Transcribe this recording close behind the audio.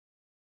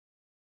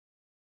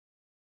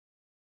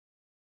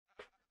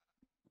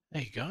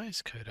Hey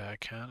guys,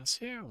 Codarcanis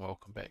here, and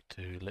welcome back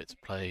to Let's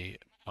Play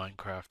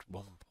Minecraft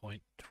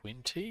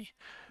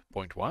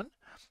 1.20.1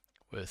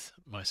 with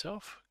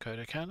myself,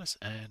 Codarcanis,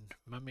 and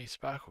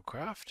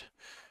MummySparklecraft,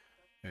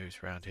 who's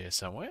around here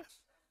somewhere.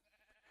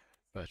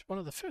 But one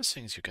of the first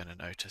things you're going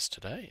to notice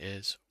today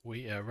is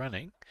we are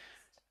running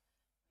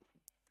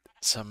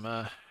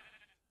some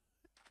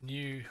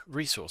new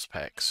resource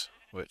packs,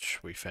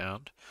 which we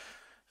found.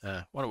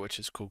 One of which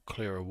is called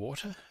Clearer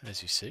Water,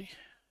 as you see.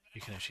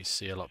 You can actually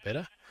see a lot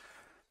better.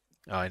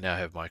 I now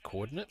have my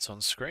coordinates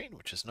on screen,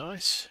 which is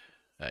nice.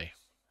 A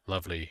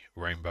lovely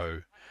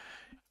rainbow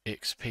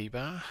XP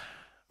bar.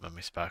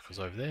 MummySparkle's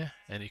over there,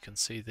 and you can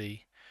see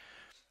the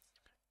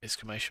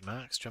exclamation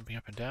marks jumping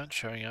up and down,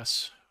 showing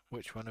us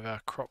which one of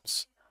our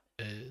crops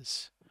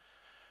is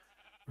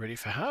ready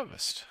for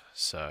harvest.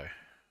 So,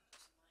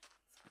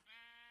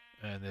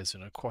 and there's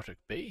an aquatic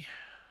bee.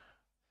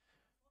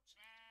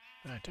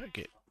 No, don't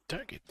get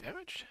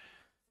damaged.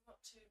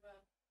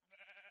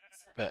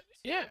 But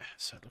yeah,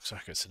 so it looks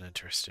like it's an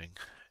interesting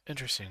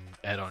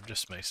add-on.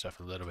 Just makes stuff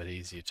a little bit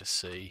easier to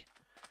see.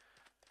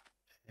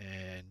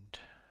 And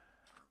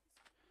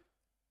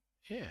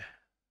yeah,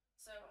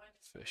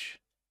 fish.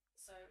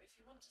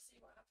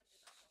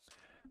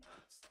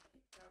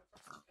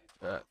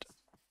 But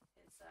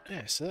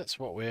yeah, so that's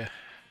what we've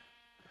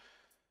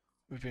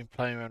been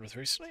playing around with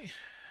recently.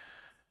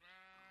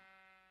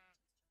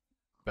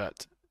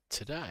 But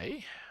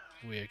today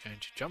we are going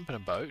to jump in a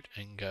boat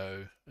and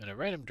go in a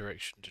random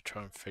direction to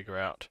try and figure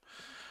out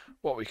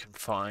what we can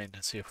find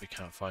and see if we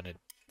can't find it.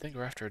 I think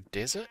we're after a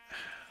desert.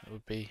 That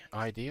would be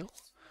ideal.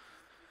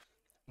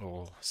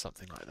 Or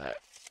something like that.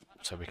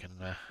 So we can,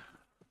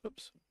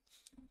 oops.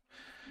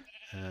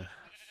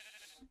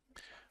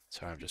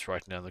 Sorry, I'm just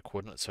writing down the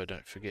coordinates so I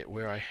don't forget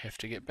where I have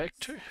to get back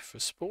to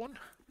for spawn.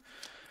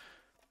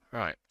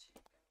 Right.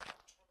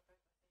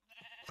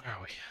 Where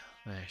are we?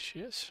 There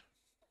she is.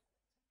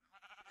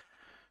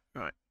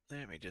 Right,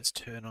 let me just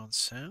turn on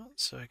sound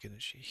so I can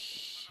actually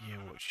hear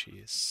what she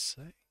is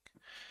saying.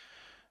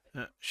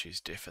 She's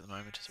deaf at the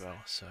moment as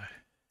well, so...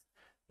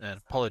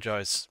 And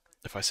apologise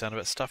if I sound a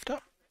bit stuffed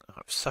up.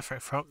 I'm suffering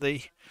from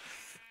the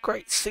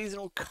great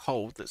seasonal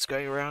cold that's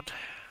going around.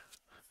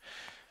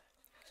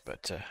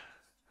 But,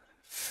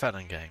 fun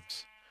and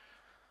games.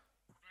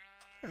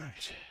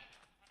 Right.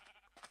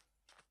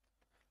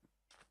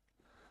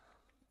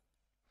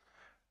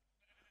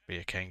 Be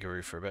a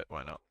kangaroo for a bit,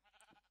 why not?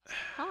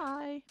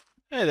 Hi.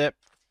 Hey there.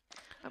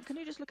 Can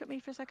you just look at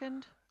me for a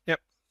second? Yep.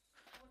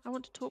 I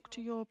want to talk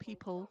to your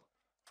people.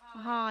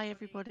 Hi,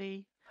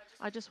 everybody.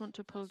 I just want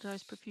to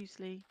apologise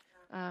profusely.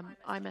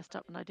 I messed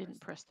up and I didn't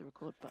press the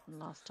record button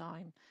last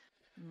time.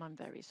 I'm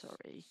very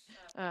sorry.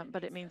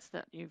 But it means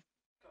that you've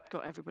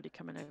got everybody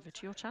coming over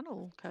to your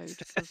channel, Code,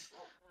 because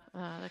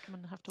they're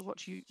coming to have to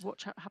watch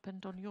what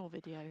happened on your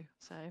video.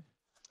 So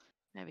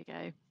there we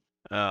go.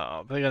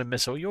 Oh, they're going to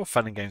miss all your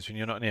fun and games when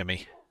you're not near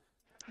me.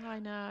 I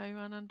know,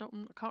 and I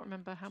can't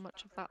remember how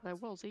much of that there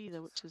was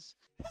either, which is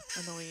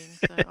annoying.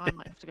 So I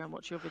might have to go and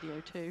watch your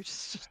video too,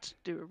 just to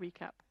do a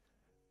recap.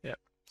 Yep.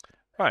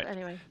 Right. But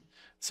anyway.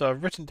 So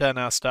I've written down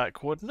our start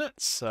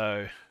coordinates.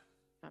 So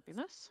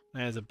Fabulous.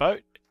 there's a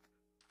boat.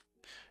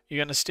 You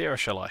going to steer or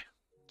shall I?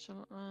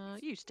 Shall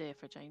you steer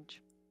for a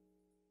change?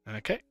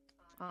 Okay.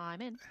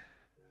 I'm in.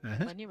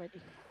 When you're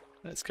ready.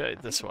 Let's go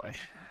this way.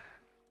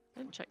 I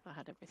didn't check that I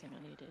had everything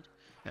I needed.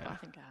 Yeah. But I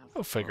think I have.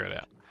 We'll figure it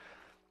out.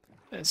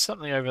 There's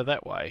something over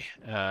that way.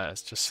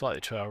 It's just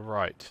slightly to our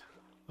right.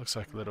 Looks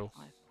like a little...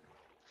 I'm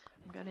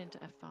going into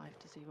F5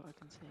 to see what I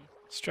can see.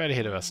 Straight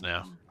ahead of us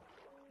now.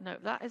 No,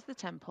 that is the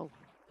temple.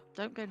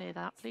 Don't go near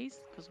that,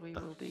 please, because we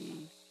will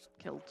be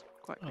killed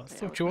quite quickly. I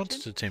thought you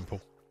wanted a temple.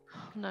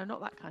 No,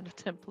 not that kind of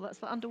temple. That's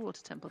the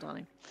underwater temple,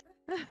 darling.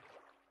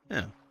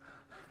 Yeah.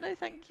 No,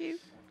 thank you.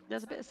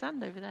 There's a bit of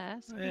sand over there,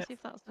 so let's see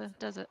if that's the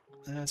desert.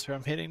 That's where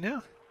I'm heading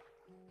now.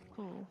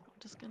 Cool. I'm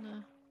just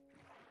gonna...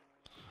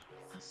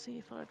 I'll see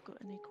if I've got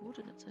any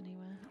coordinates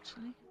anywhere,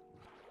 actually.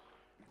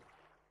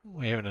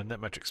 We haven't done that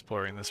much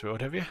exploring this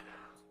world, have you?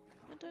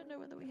 I don't know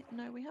whether we...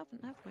 No, we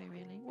haven't, have we,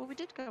 really? Well, we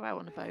did go out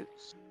on a boat,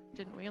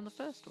 didn't we, on the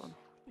first one?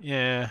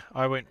 Yeah,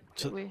 I went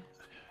to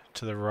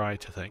the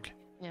right, I think.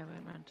 Yeah, we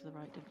went round to the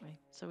right, didn't we?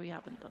 So we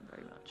haven't done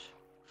very much.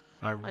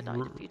 I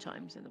died a few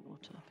times in the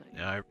water. But...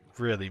 Yeah, I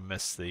really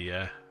miss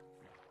the...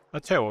 I'll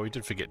tell you what we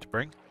did forget to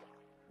bring.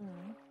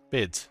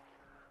 Beds.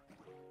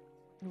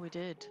 We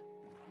did.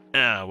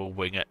 Ah, we'll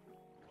wing it.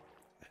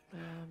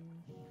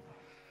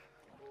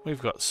 We've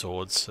got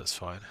swords, that's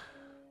fine.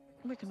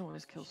 We can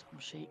always kill some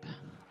sheep.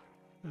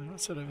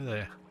 What's that over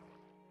there?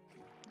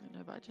 I don't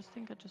know, but I just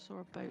think I just saw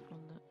a boat on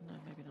the... No,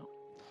 maybe not.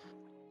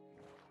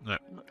 No.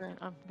 I'm not going...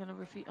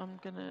 I'm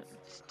gonna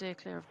steer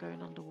clear of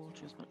going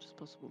underwater as much as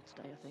possible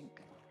today, I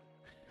think.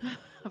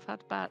 I've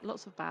had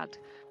lots of bad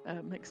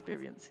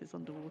experiences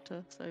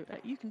underwater, so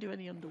you can do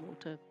any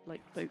underwater,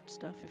 like, boat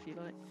stuff if you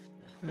like.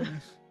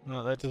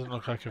 Well, that doesn't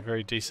look like a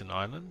very decent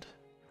island.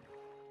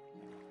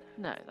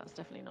 No, that's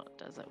definitely not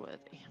desert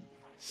worthy.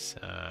 So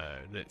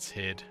let's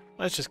head.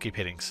 Let's just keep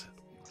heading.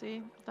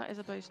 See, that is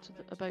a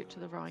boat to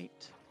the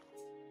right.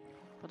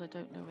 but I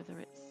don't know whether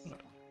it's...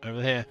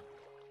 Over here.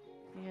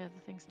 Yeah, the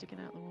thing sticking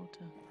out of the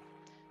water.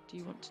 Do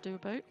you want to do a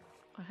boat?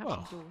 I have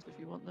Well, some doors if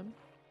you want them.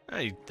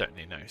 I don't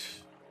need no.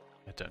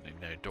 I don't need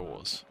no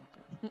doors.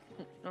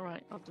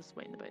 Alright, I'll just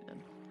wait in the boat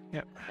then.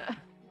 Yep.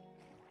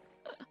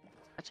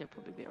 Actually, I'll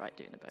probably be alright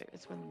doing a boat.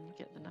 It's when you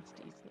get the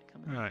nasties that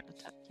come and Right.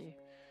 attack you.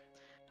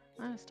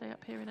 I'm going to stay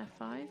up here in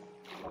F5.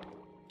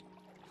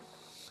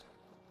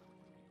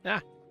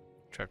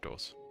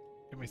 Trapdoors.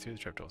 Get me through the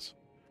trapdoors.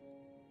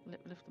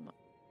 Lift them up.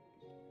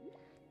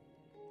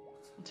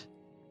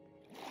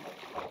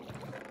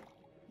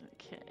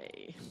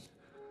 Okay.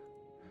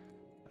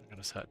 I'm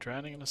gonna start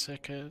drowning in a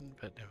second,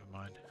 but never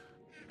mind.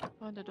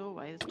 Find a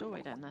doorway. There's a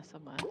doorway down there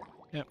somewhere.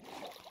 Yep.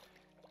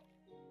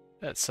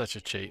 That's such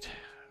a cheat.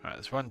 Right,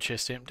 there's one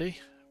chest empty,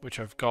 which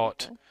I've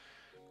got Okay.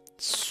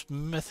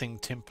 smithing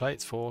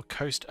templates for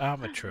coast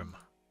armor trim.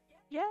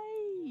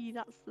 Yay!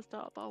 That's the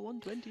start of our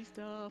 120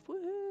 stuff.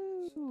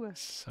 Woohoo!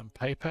 Some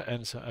paper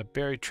and a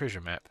buried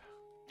treasure map.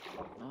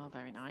 Oh,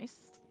 very nice.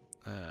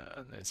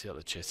 And there's the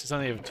other chest. There's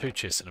only ever 2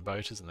 chests in a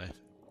boat, isn't there?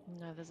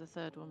 No, there's a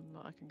third one,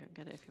 but I can go and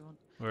get it if you want.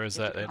 Where is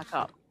You have that to then? come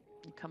back up.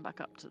 You come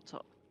back up to the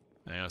top.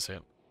 Hang on a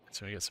second.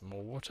 So we get some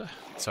more water.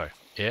 Sorry,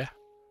 air.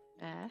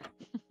 Air.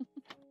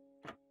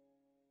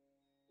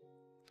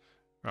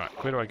 Right,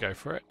 where do I go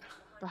for it?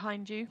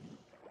 Behind you.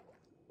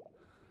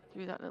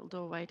 Through that little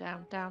doorway.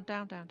 Down, down,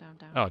 down, down, down,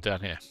 down. Oh,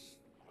 down here.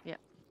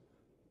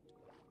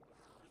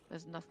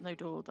 There's no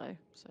door though,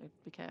 so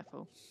be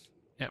careful.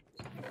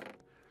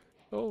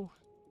 Oh,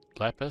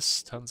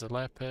 lapis. Tons of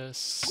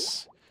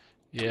lapis.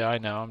 Yeah, I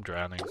know, I'm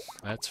drowning.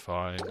 That's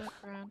fine. Don't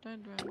drown,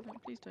 don't drown,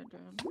 please don't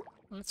drown.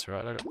 That's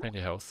right, I've got plenty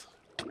of health.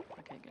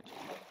 Okay, good.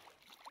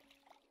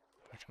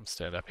 If I can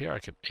stand up here, I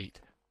can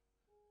eat.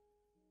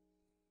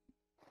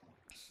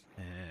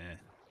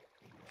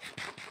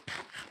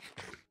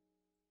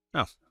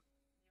 Oh.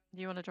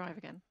 You want to drive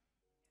again?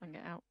 And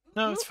get out?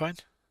 No, it's fine.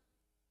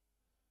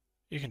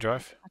 You can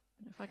drive.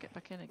 If I get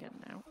back in again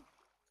now.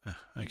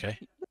 Okay.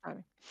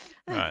 Driving.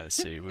 Right, let's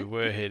see. We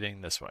were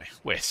heading this way.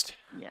 West.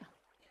 Yeah.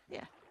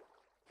 Yeah.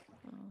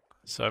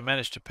 So I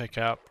managed to pick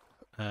up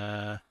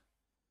 9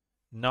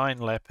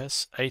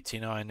 lapis,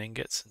 89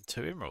 ingots, and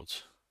 2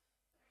 emeralds.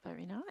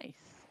 Very nice.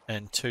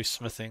 And 2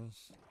 smithing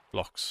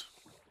blocks.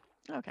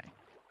 Okay.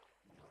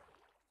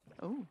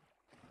 Oh.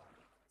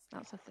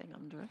 That's a thing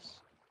under us.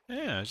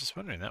 Yeah, I was just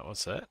wondering that.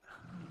 What's that?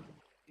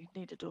 You'd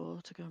need a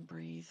door to go and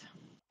breathe.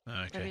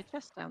 Okay. There'll be a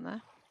chest down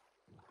there.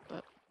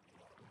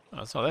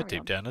 Oh, it's not that Carry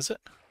deep on. down, is it?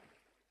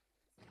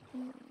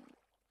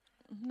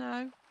 No,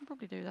 I'll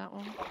probably do that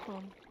one. Go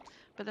on.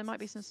 But there might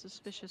be some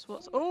suspicious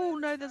what's... Oh,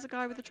 no, there's a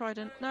guy with a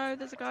trident. No,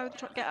 there's a guy with a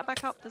trident. Get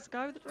back up. There's a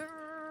guy with a...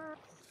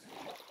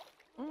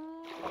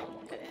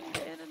 Get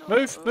in. And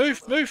Move,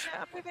 move, move!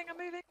 Yeah, I'm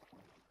moving.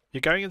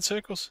 You're going in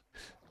circles?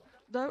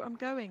 No, I'm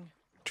going.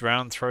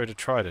 Drown, throw to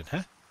trident,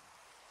 huh?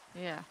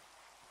 Yeah.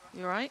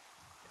 You alright?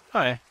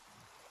 Oh, yeah.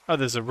 Oh,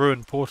 there's a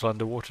ruined portal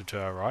underwater to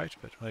our right,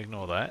 but we'll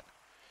ignore that.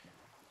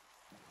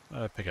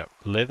 I'll pick up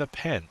leather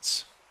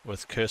pants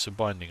with cursor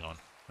binding on.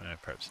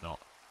 Perhaps not.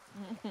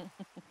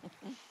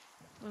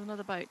 There's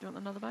another boat. Do you want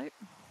another boat?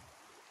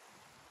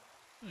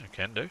 I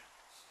can do.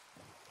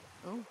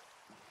 Oh.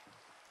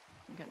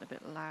 I'm getting a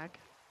bit of lag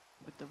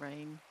with the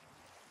rain.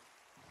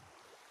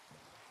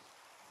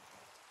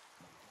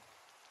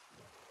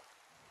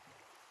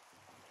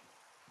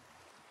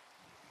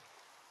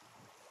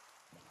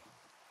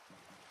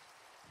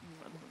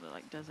 It doesn't look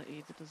like desert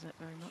either, does it,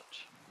 very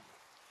much?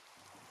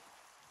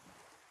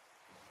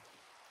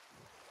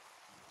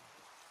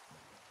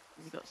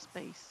 Have you got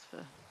space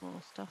for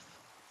more stuff?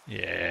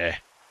 Yeah.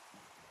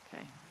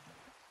 Okay.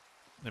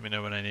 Let me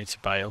know when I need to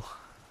bail.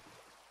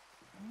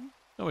 Mm.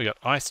 Oh, we got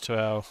ice to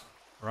our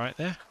right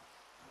there.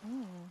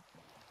 Mm.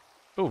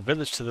 Oh,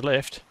 village to the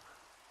left.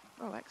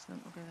 Oh,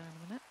 excellent. I'll go there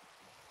in a minute.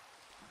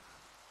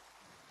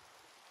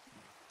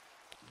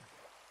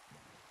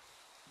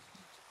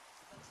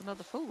 It's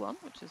another full one,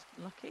 which is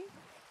lucky.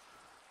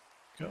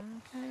 Go.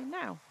 Okay,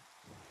 now.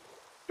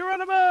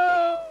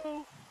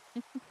 Geronimo!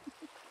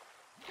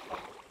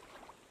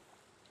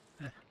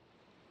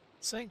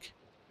 Sink.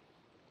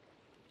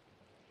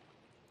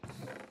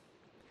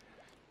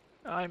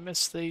 I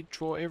missed the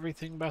draw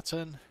everything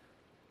button.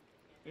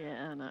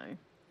 Yeah, I know.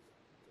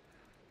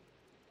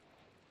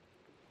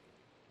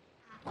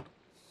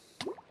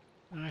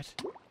 Right.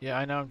 Yeah,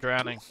 I know I'm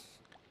drowning.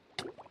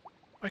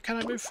 Why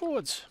can't I move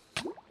forwards?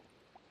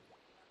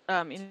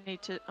 You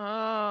need to...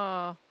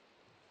 Oh,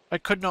 I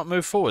could not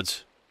move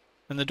forwards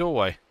in the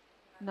doorway.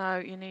 no,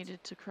 you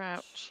needed to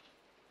crouch.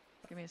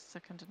 Give me a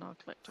second and I'll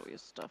collect all your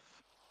stuff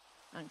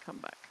and come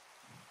back.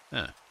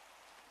 Yeah.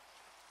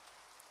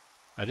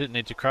 I didn't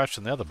need to crouch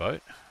on the other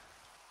boat.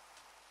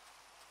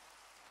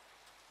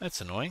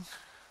 That's annoying.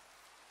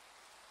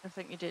 I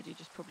think you did, you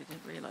just probably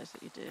didn't realise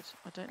that you did.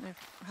 I don't know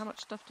how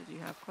much stuff did you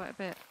have? Quite a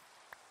bit.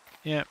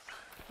 Yep.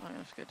 I'm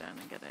going to go down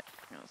and get it.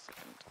 Hang on a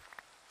second.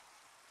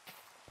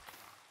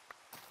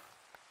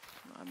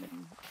 I'm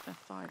in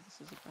F5,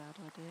 this is a bad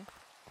idea.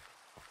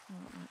 Oh,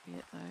 that might be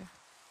it though.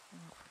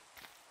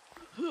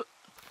 Oh.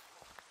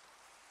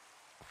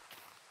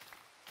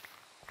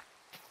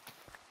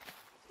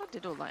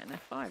 did all that in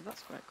F5.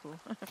 That's quite cool.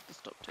 I have to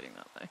stop doing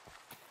that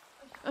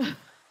though.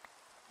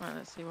 Right,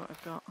 let's see what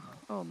I've got.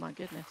 Oh my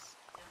goodness.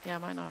 Yeah, I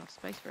might not have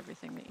space for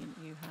everything that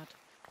you had.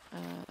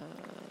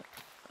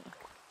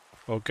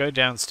 Well, go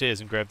downstairs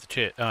and grab the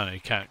chest. Oh no, you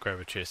can't grab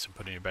a chest and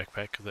put it in your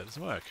backpack because that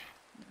doesn't work.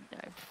 No.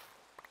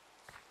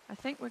 I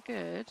think we're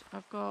good.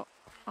 I've got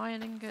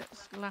iron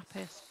ingots,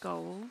 lapis,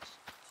 gold,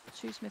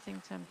 2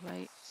 smithing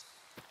templates,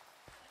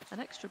 an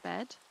extra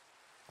bed.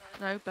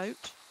 No,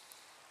 boat.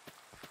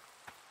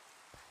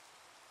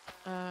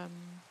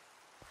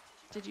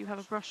 Did you have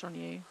a brush on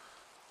you?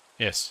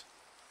 Yes.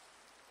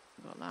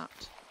 Got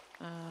that.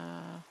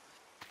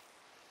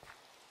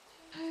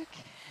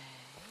 Okay.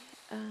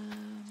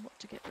 What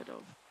to get rid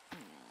of?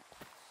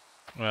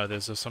 Well,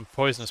 there's some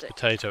poisonous Stick.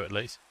 potato at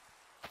least.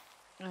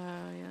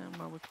 Yeah,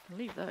 well, we can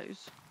leave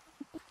those.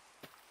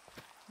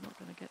 I'm not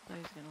going to get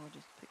those again. I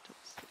just picked up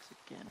the sticks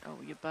again.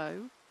 Oh, your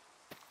bow.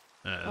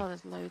 Oh,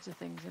 there's loads of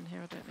things in here.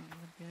 I don't think I'm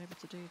going to be able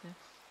to do this.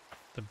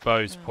 The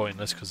bow's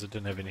pointless because it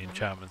didn't have any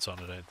enchantments on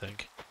it, I don't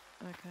think.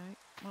 Okay.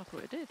 Well, I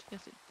thought it did.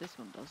 Yes, this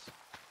one does.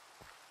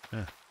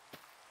 Yeah.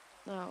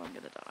 Oh, I'm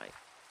going to die.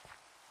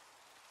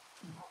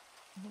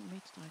 I want me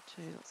to die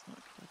too. That's not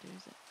a good idea,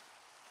 is it?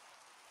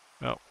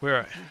 Well,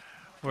 where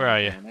are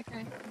you? I'm okay.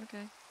 I'm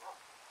okay.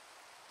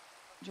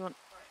 Do you want...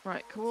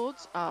 Right,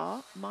 coords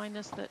are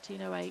minus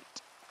 1308.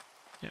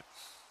 Yep.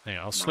 Hang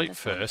on, I'll sleep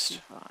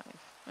first.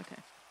 125.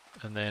 Okay.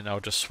 And then I'll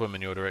just swim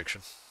in your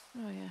direction.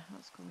 Oh yeah,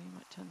 that's cool. You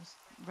might turn the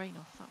rain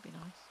off. That'd be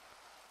nice.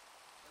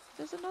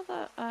 There's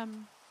another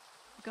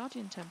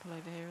Guardian Temple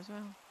over here as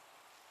well.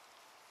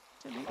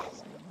 Don't think it's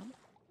the same one.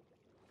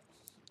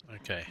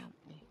 Okay.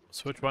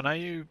 So which one are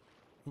you?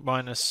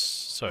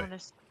 Sorry.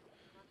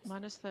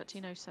 Minus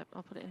 1307.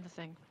 I'll put it in the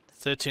thing.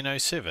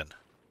 1307.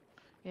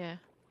 Yeah.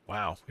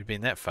 Wow, we've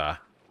been that far.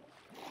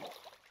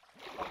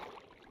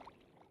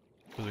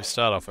 Because we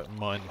start off at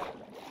mine.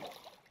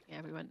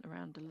 Yeah, we went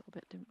around a little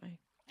bit, didn't we?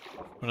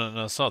 Well,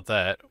 no, it's not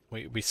that.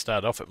 We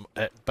start off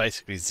at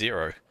basically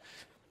 0.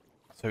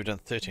 So we've done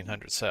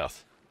 1300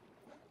 south.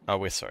 Oh,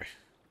 we're sorry.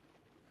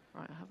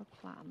 Right, I have a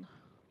plan.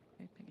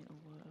 Hoping it'll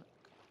work.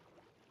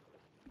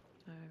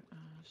 So, I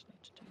just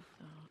need to do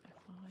that. If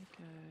I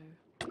go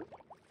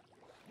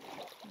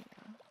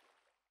here,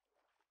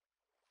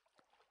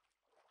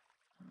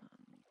 and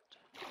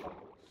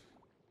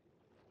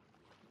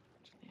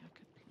actually I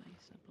could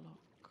place a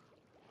block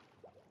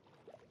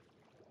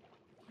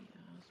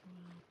here as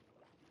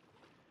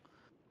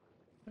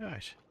well.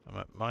 Right, I'm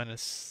at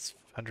minus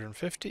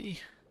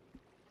 150.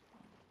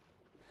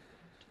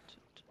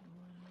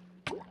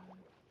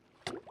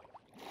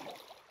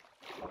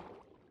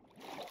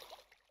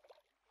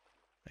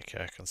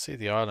 Okay, I can see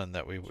the island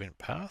that we went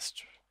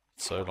past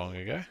so long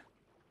ago.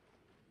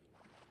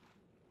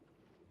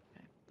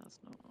 Okay, that's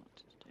not what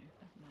to do.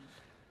 Never mind.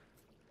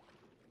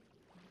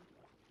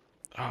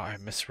 Oh, I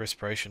miss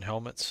respiration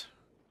helmets.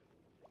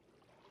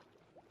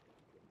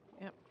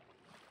 Yep.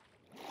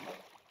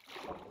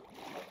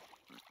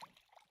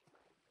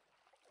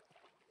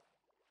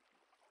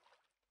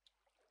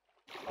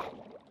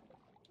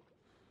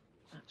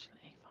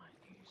 Actually, if I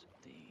use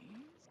these...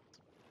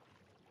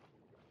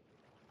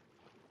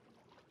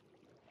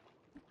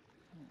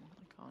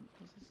 I can't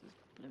because this is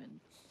blooming...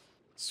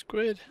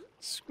 Squid,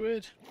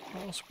 squid,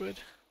 more squid.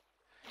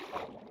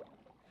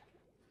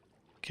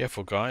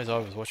 Careful guys, I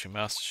was watching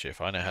MasterChef.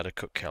 I know how to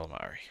cook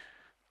calamari.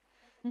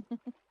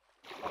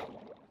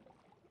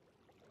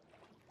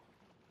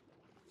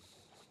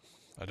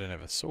 I don't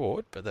have a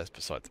sword, but that's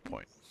beside the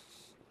point.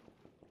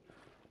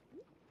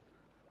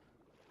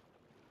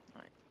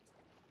 Right.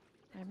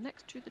 I'm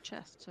next to the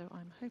chest, so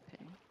I'm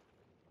hoping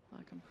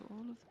I can put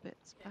all of the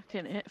bits back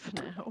in it for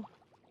now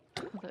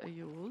that are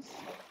yours.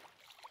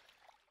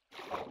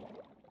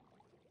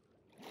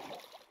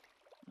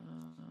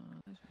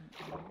 Those won't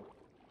go.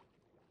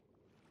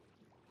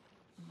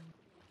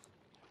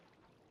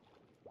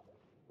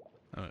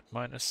 I'm at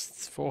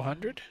minus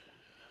 400.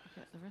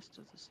 Get the rest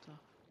of the stuff.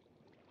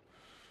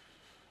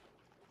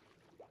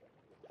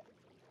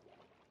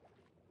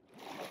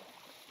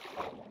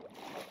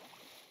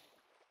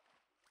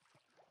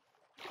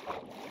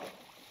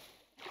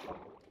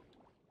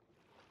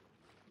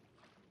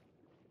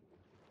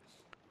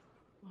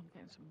 I'm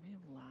getting some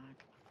real lag.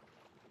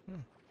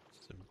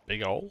 It's a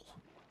big hole.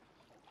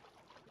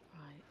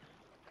 Right.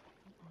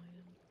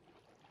 Iron.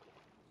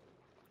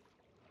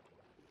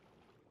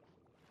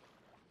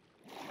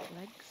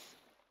 Legs.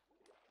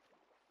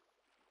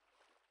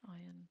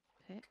 Iron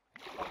pick.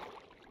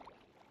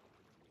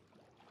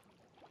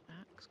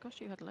 Axe. Gosh,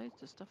 you had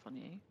loads of stuff on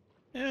you.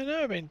 Yeah,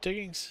 no, I've been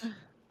digging. It's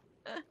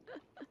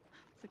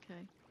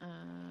okay.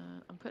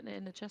 I'm putting it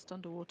in a chest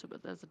underwater,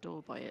 but there's a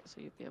door by it, so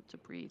you'll be able to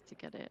breathe to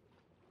get it.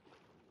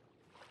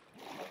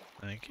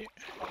 Thank you.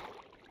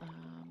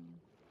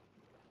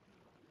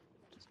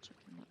 Just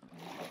checking that I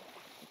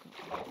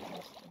haven't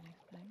missed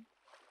anything.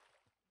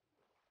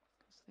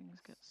 Because things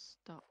get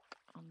stuck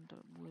under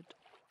wood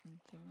and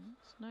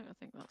things. No, I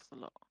think that's the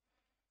lot.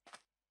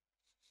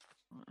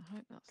 Right, I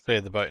hope that's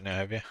Clear the boat now,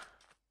 have you?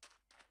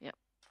 Yep.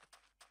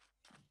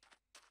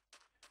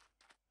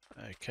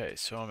 Okay,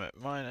 so I'm at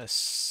minus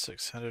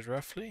 600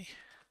 roughly.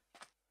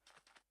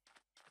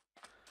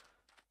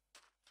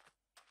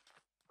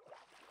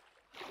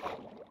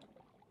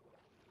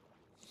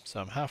 So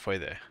I'm halfway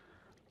there.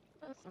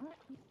 That's alright.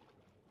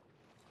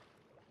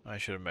 I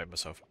should have made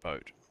myself a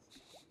boat.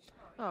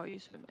 Oh, you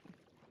swimming.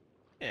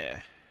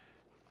 Yeah.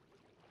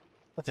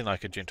 Nothing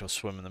like a gentle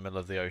swim in the middle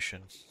of the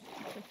ocean.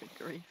 Good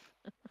grief.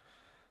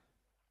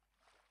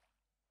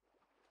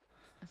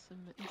 There's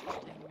some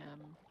interesting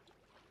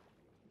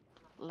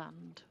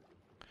land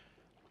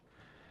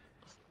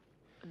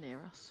near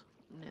us,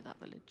 near that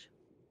village.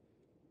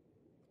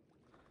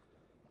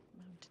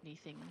 Mountainy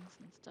things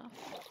and stuff.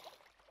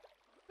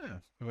 Yeah,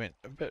 we went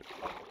a bit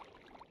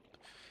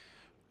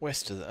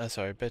west of the,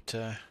 sorry, a bit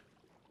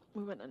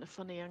We went in a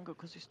funny angle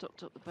because we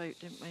stopped up the boat,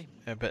 didn't we?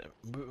 a bit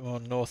more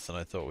north than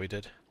I thought we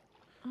did.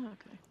 Oh,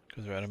 okay.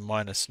 Because we're at a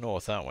minus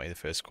north, aren't we? The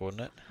first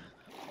coordinate.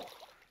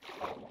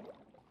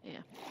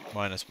 Yeah.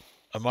 Minus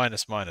a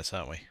minus minus,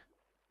 aren't we?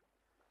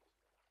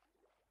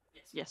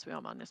 Yes, we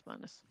are minus.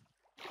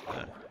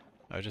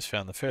 I just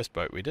found the first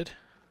boat we did.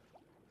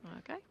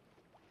 Okay.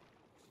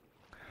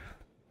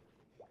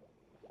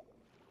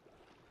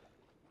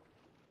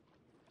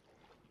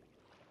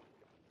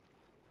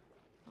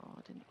 Oh,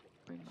 I didn't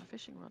bring my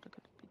fishing rod. I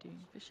could be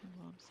doing fishing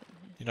while I'm sitting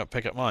here. You not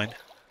pick up mine?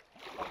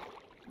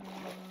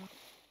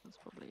 That's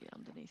probably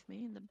underneath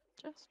me in the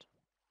chest.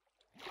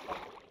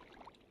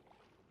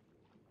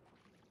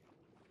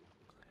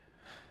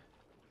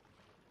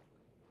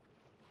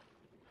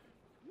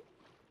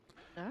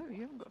 No,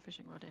 you haven't got a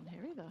fishing rod in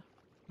here either.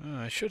 Oh,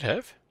 I should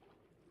have.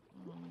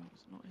 Oh,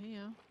 it's not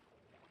here.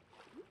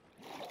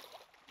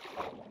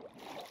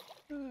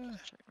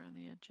 Just check around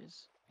the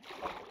edges.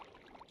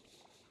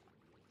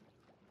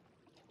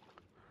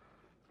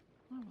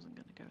 I wasn't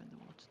going to go in the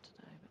water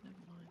today, but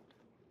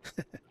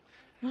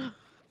never mind.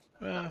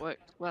 That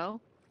worked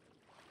well.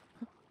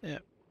 Yeah.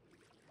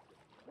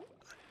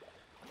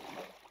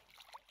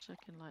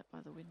 Checking like by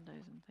the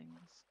windows and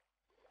things.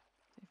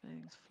 See if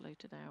anything's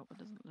floated out, but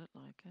doesn't look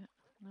like it.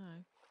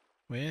 No.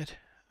 Weird.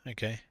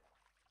 Okay.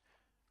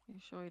 You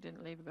sure you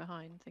didn't leave it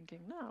behind thinking,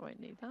 no, I won't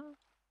need that?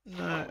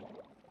 No.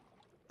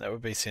 That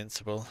would be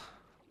sensible.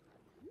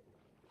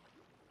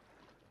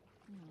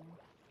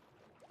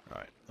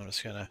 Right, I'm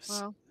just gonna...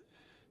 Well,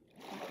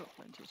 I've got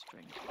plenty of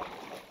string.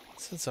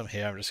 Since I'm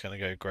here, I'm just gonna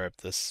go grab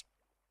this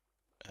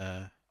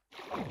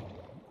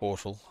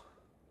portal.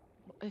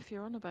 If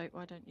you're on a boat,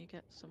 why don't you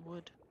get some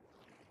wood?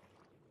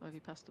 Or have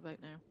you passed the boat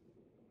now?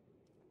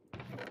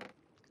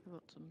 I've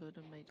got some wood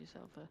and made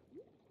yourself a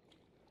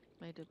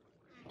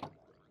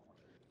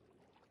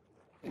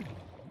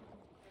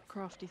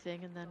crafty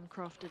thing and then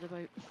crafted a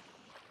boat.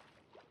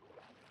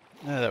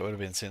 No, that would have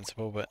been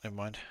sensible, but never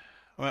mind.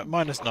 I'm at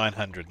minus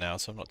 900 now,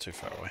 so I'm not too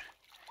far away.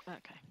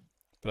 Okay.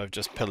 But I've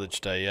just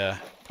pillaged a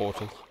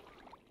portal.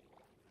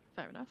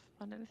 Fair enough.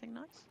 Find anything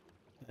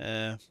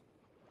nice?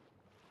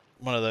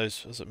 One of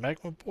those, was it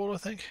magma ball, I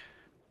think?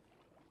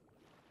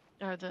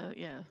 Oh,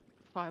 yeah,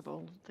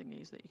 fireball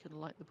thingies that you can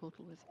light the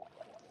portal with.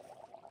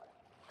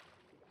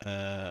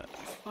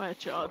 Fire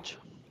charge.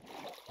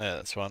 Yeah,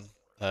 that's one.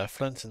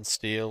 Flint and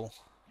steel.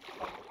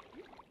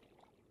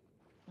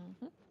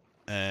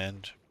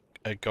 And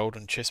a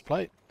golden chest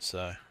plate,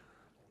 so...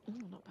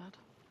 not bad.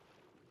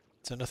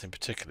 So nothing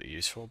particularly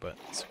useful, but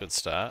it's a good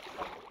start.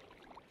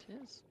 It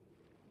is.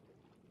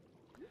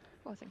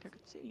 Oh, I think I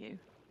could see you.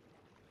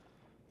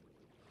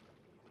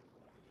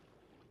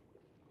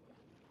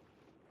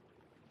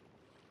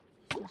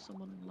 Or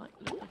someone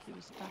looked like he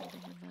was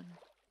standing and then...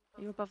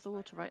 Are you above the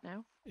water right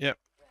now? Yep.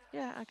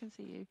 Yeah, I can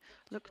see you.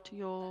 Look to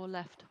your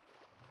left.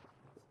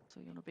 So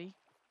you want to be?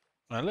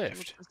 My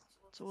left?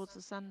 Towards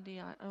the sandy...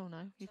 Oh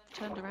no, you've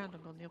turned around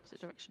and gone the opposite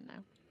direction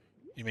now.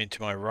 You mean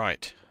to my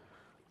right? Do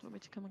you want me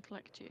to come and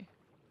collect you?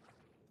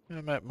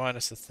 I'm at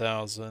minus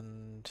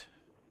 1,000.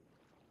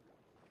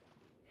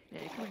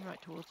 Yeah, you're coming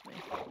right towards me.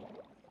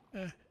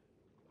 Yeah. You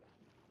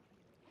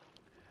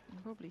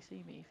can probably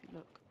see me if you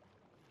look.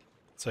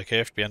 It's okay, I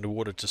have to be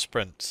underwater to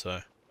sprint, so...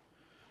 Alright,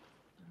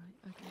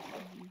 I can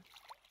see you.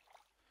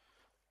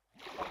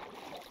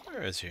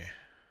 Where is you?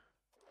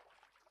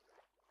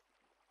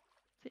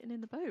 Sitting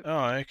in the boat. Oh,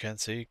 I can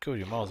see you. Cool,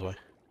 you're miles away.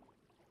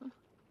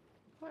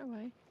 Quite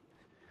away.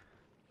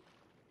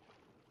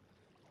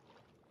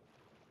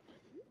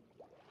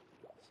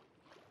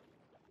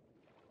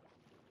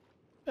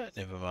 But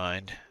never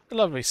mind. A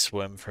lovely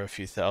swim for a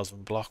few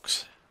thousand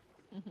blocks.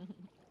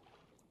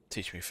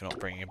 Teach me for not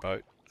bringing a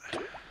boat.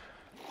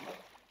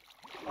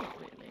 Not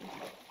really.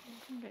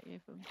 I can get you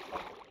from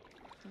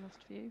the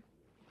last few.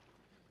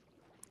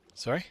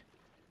 Sorry?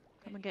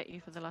 Come and get you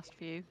for the last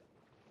few.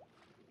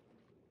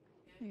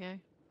 There you go.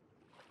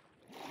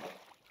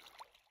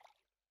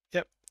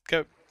 Yep,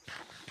 go.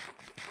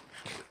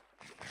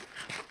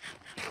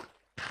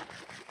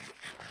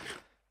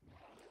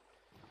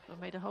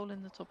 I made a hole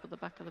in the top of the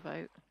back of the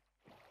boat.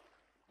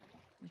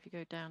 And if you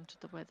go down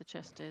to where the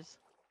chest is,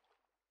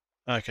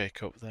 Okay,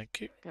 cool, thank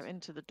you. go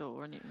into the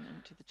door and you can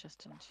empty the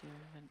chest into your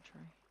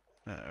inventory.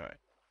 Alright.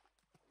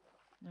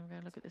 Now we're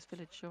going to look at this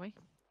village, shall we?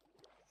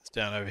 It's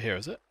down over here,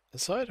 is it?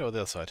 This side or the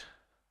other side?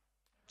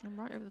 I'm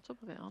right over the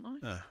top of it, aren't I?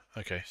 Oh,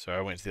 okay. Sorry,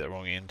 I went to the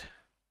wrong end.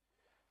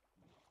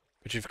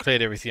 But you've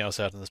cleared everything else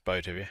out in this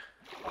boat, have you?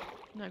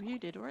 No, you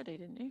did already,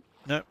 didn't you?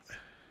 Nope.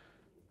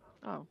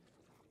 Oh.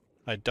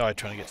 I died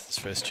trying to get to this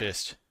first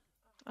chest.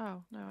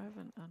 Oh, no, I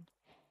haven't then. Do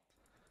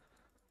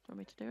you want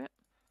me to do it?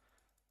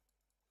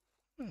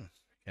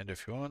 Can do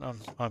if you want.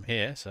 I'm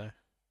here, so I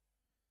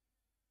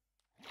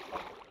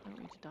don't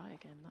want you to die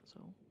again, that's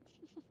all.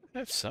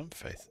 have some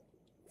faith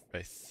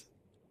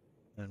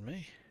in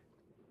me.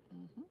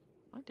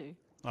 I do.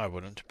 I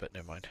wouldn't, but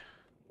never mind.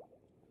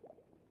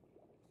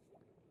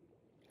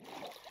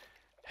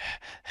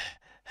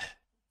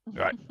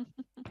 Right.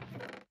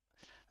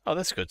 Oh,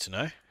 that's good to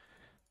know.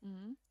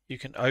 You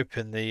can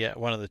open the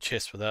one of the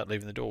chests without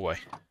leaving the doorway.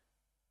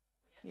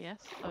 Yes.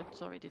 Oh,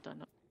 sorry, did I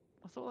not?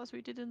 I thought that's what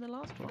we did in the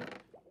last one.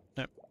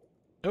 Nope.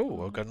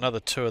 Oh, I've got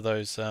another 2 of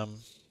those pattern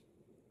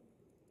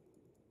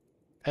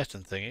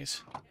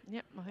thingies.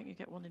 Yep, I think you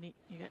get one in each.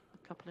 You get a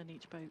couple in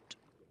each boat.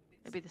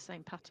 It'd be the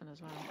same pattern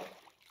as well,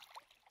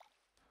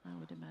 I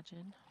would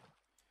imagine.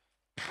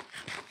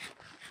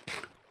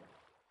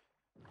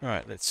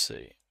 Right, let's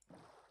see.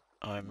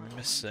 I'm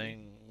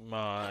missing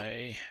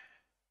my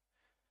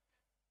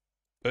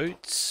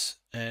boots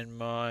and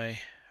my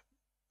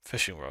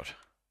fishing rod.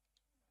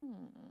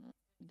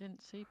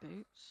 Didn't see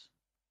boots.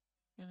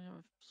 You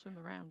know, swim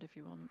around if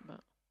you want,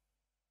 but.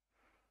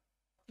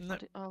 No.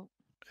 Oh,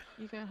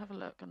 you go and have a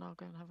look, and I'll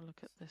go and have a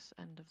look at this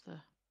end of the.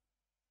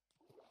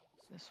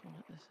 This one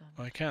at this end.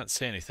 I can't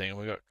see anything, and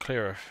we got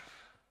clearer.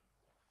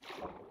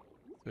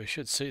 We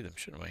should see them,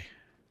 shouldn't we?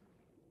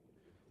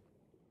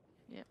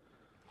 Yep.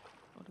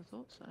 I'd have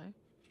thought so.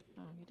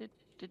 Oh, you did.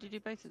 Did you do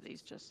both of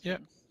these just?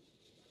 Yep.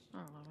 Oh,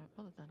 I won't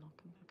bother then. I'll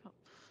come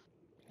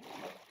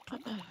back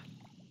up.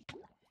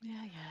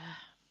 Yeah.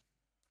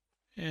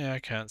 Yeah, I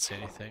can't see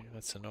anything.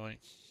 That's annoying.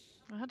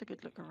 I had a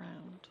good look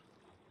around.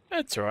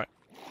 That's alright.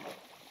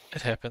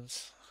 It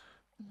happens.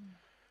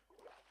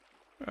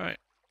 Right.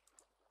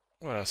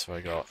 What else have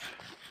I got?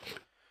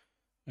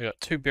 I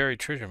got 2 buried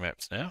treasure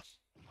maps now.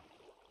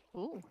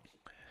 Oh.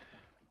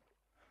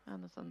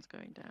 And the sun's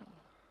going down.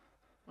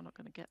 We're not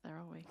going to get there,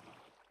 are we?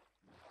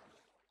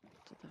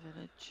 To the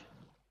village.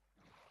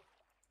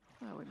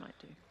 Well, we might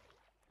do.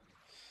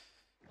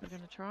 We're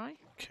going to try?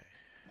 Okay.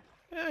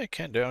 Yeah, I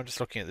can do. I'm just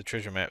looking at the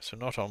treasure maps. We're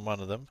not on one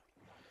of them.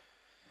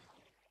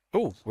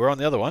 Oh, we're on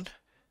the other one.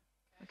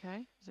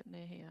 Okay. Is it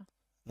near here?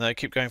 No,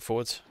 keep going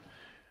forwards.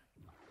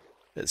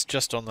 It's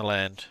just on the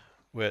land,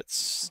 where it's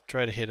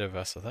straight ahead of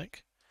us, I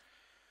think.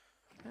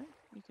 Okay,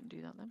 you can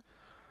do that then.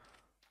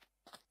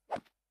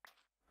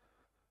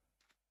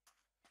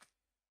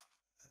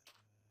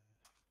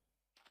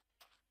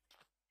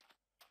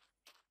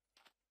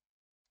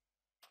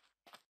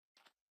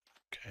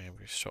 Okay,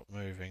 we've stopped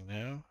moving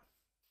now.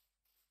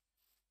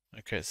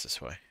 Okay, it's this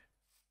way.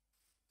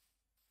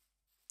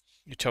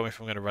 You tell me if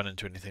I'm going to run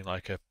into anything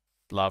like a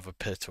lava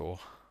pit or...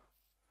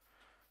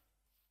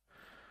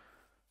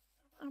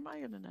 How am I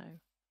going to know?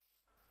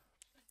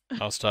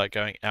 I'll start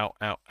going out,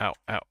 out, out,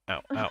 out,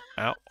 out, out,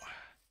 out.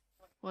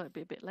 Well, it'd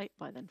be a bit late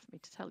by then for me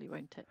to tell you,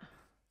 won't it?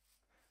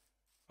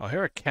 Oh,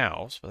 here are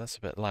cows, but that's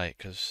a bit late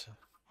because...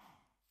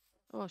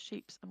 Oh,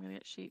 sheeps. I'm going to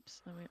get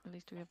sheeps. Then at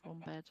least we have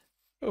one bed.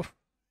 Oh,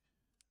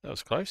 that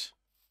was close.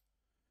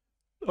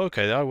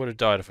 Okay, I would have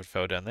died if it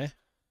fell down there.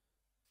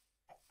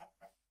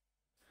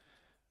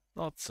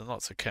 Lots and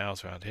lots of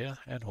cows around here,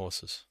 and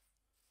horses.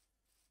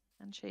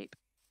 And sheep.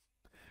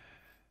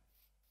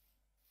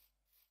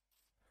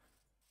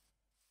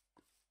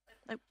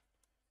 Nope.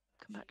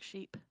 Come back,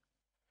 sheep.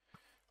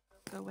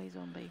 Go away,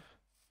 zombie.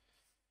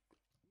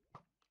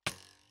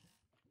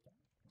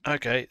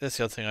 Okay, that's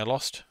the other thing I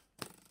lost.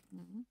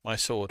 My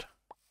sword.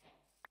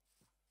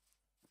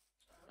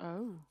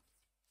 Oh.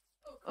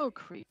 Oh,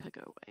 creeper,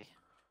 go away.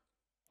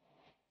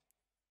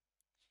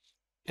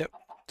 Yep,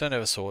 don't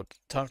have a sword.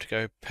 Time to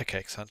go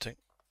pickaxe hunting.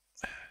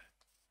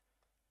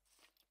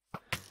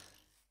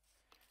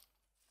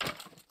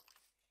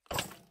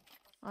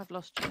 I've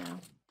lost you now,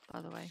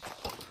 by the way.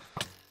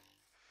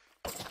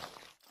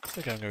 I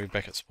think I'm going to be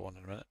back at spawn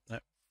in a minute. No,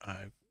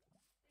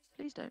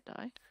 Please don't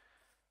die.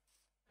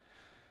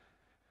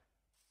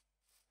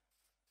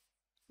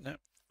 no,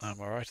 I'm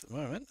alright at the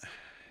moment.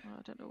 Oh,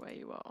 I don't know where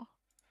you are.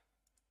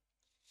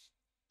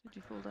 Did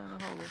you fall down a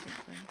hole or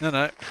something?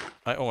 No,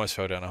 I almost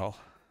fell down a hole.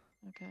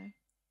 Okay.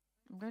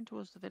 I'm going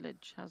towards the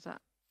village. How's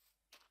that?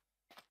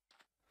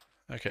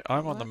 Okay,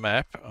 I'm on the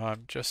map.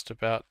 I'm just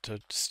about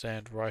to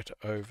stand right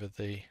over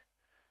the...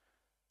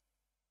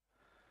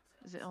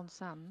 Is it on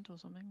sand or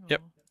something? Or?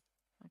 Yep.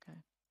 Okay.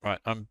 Right,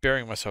 I'm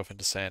burying myself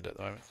into sand at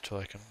the moment until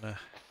I can... I'm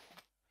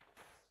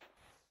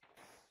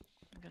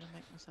going to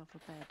make myself a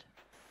bed.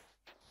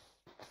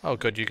 Oh,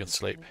 good, you can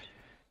sleep.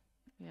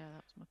 Yeah,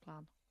 that's my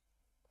plan.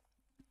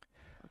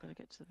 I've got to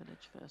get to the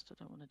village first. I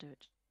don't want to do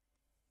it.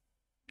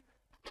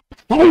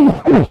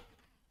 Might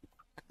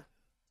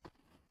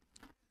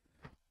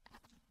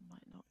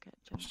not get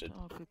jumped.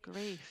 Oh, good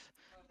grief.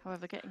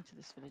 However, getting to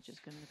this village is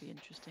going to be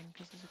interesting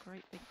because there's a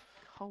great big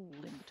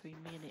hole in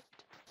between me and it.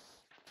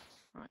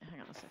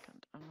 hang on a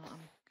second. I'm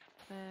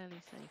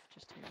fairly safe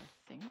just here, I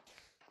think.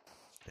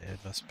 Yeah,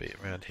 it must be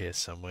around here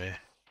somewhere.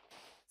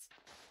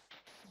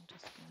 I'm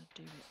just gonna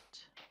do it.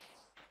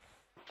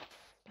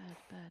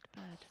 Bed.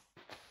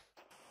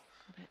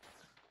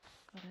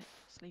 Got it.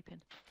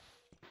 Sleeping.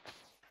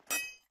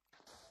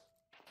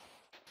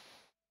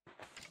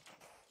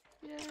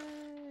 Yay!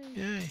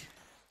 Yay!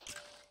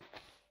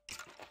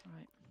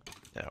 Right.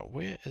 Now,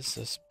 where is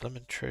this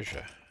bloomin'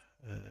 treasure?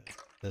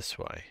 This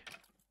way.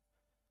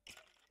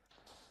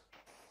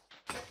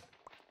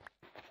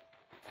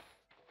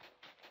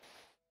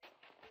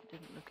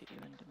 Didn't look at you,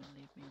 Enderman.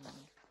 Leave me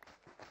alone.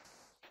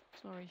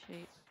 Sorry,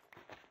 sheep.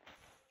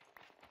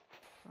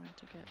 Trying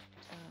to get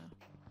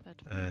bed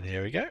for And now.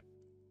 here we go.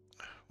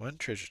 One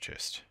treasure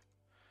chest.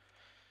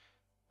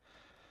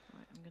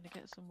 Right, I'm going to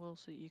get some wool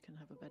so that you can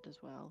have a bed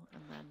as well,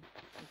 and then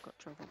we've got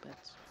travel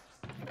beds.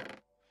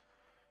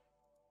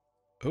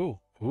 Ooh.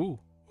 Oh,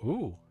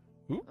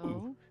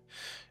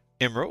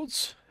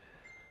 Emeralds.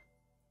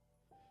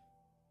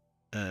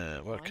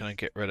 What can I nice.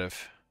 get rid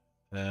of?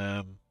 We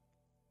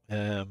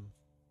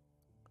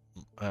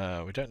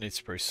don't need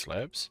spruce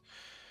slabs.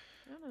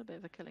 I'm on a bit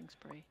of a killing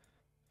spree.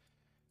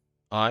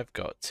 I've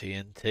got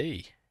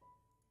TNT.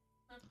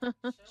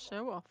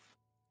 Show off.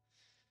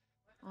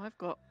 I've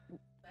got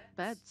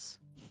beds.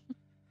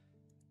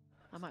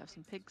 I might have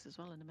some pigs as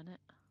well in a minute.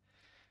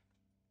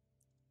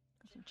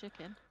 Got some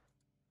chicken.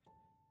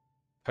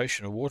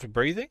 Potion of water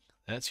breathing.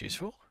 That's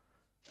useful.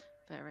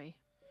 Very.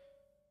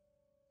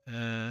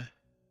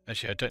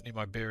 Actually, I don't need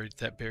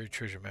that buried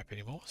treasure map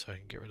anymore, so I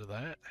can get rid of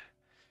that.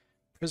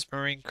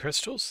 Prismarine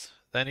crystals.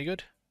 They any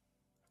good?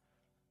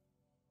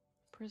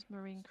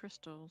 Prismarine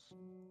crystals.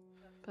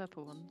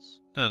 Purple ones.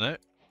 No.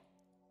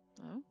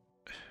 Oh.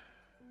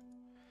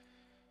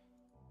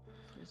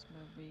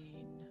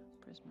 Prismarine.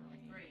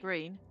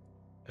 Green.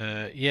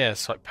 Yeah,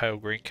 it's like pale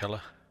green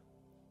colour.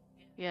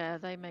 Yeah,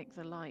 they make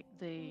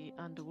the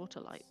underwater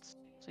lights.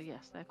 So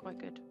yes, they're quite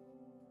good.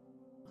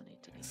 I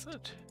need to eat.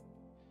 Excellent.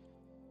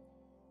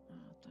 Oh,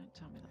 don't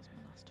tell me that's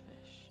my last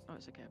fish. Oh,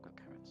 it's okay. I've got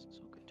carrots. It's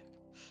all good.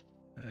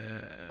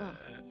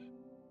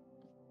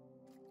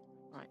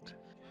 Right.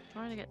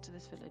 Trying to get to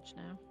this village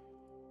now.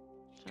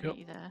 Shall I Cool. meet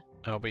you there?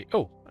 I'll be.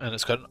 Oh, and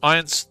it's got an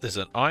iron. There's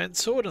an iron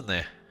sword in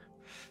there.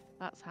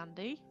 That's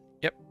handy.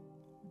 Yep.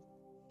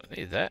 I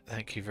need that.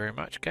 Thank you very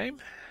much,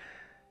 game.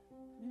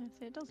 Yeah,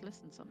 see, it does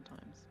listen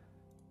sometimes.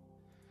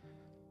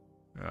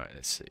 Right,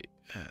 let's see.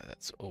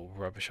 That's all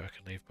rubbish I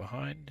can leave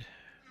behind.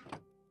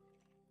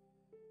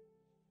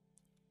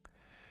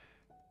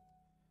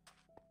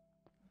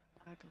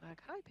 Lag.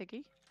 Hi,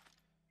 Piggy.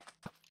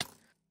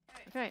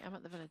 Okay, I'm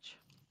at the village.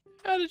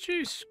 How did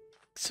you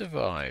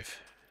survive?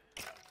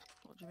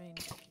 What do you mean?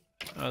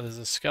 Oh, there's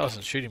a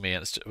skeleton shooting me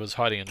and it was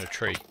hiding in a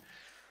tree.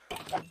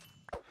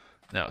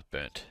 Now it's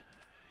burnt.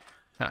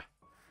 Huh.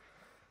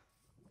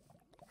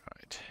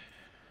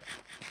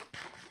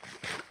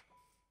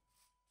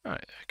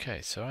 Right,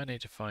 okay, so I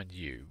need to find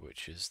you,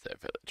 which is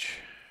that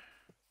village.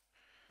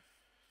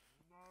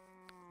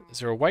 Is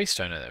there a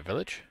waystone at that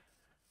village?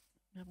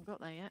 I haven't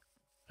got there yet.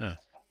 Huh.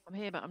 I'm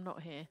here, but I'm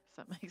not here, if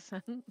that makes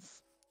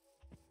sense.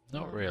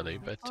 Not really,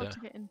 but... It's hard to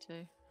get into.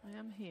 I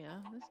am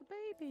here. There's a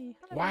baby.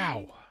 Hello, wow!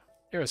 baby.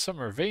 There are some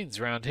ravines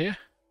around here.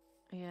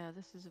 Yeah,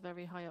 this is a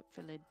very high up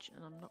village,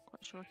 and I'm not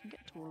quite sure I can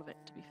get to all of it,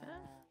 to be fair.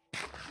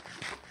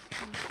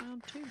 I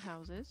found 2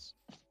 houses.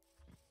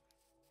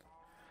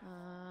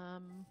 I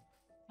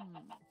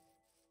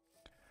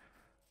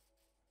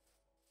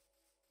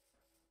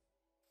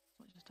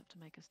just have to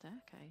make a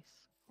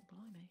staircase. Oh,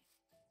 blimey.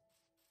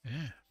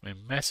 Yeah, I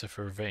mean, massive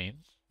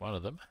ravine, one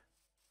of them.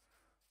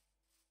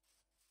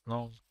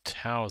 Long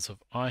towers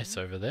of ice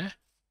over there.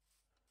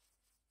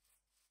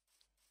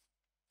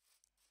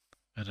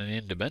 And an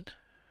Enderman.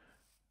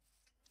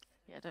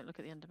 Yeah, don't look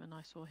at the Enderman.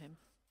 I saw him,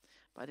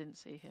 but I didn't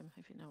see him,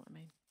 if you know what I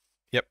mean.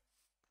 Yep.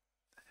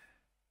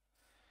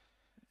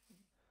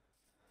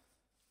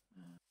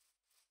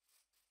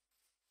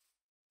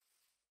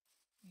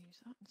 Use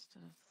that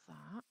instead of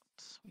that.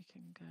 We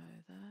can go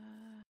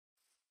there,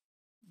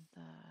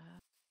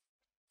 there.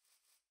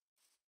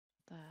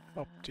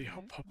 Hop.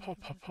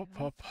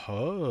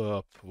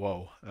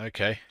 Whoa,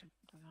 okay.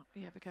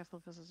 Yeah, be careful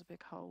because there's a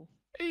big hole.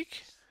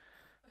 Eek.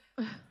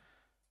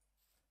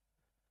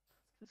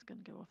 It's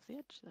going to go off the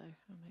edge though,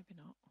 or maybe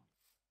not.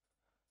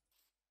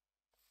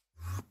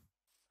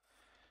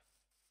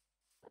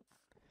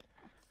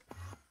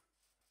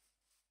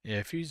 Yeah,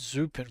 if you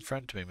zoop in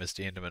front of me,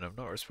 Mr. Enderman, I'm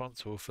not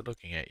responsible for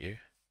looking at you.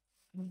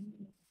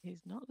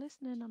 He's not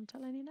listening, I'm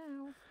telling you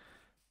now.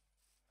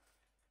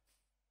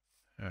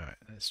 Alright,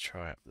 let's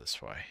try up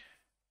this way.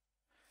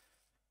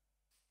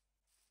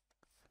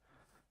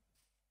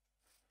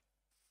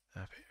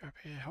 Up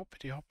here,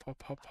 hoppity hop.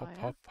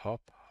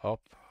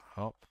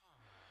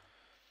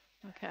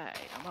 Okay,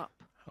 I'm up.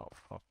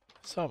 Hop.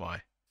 So am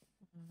I.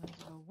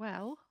 There's a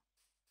well.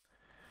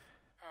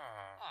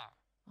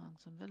 And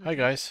some villagers. Hi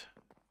guys.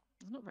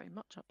 There's not very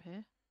much up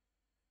here.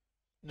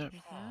 No.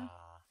 Oh,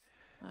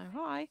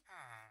 hi.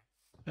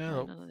 Yeah, No,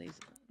 look,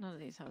 none of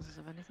these houses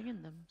have anything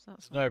in them, so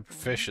that's there's not no boring.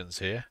 professions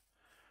here.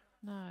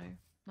 No,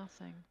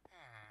 nothing.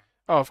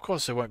 Oh, of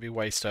course there won't be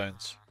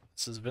waystones.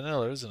 This is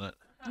vanilla, isn't it?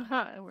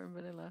 We're in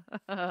vanilla.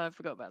 I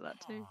forgot about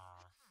that too.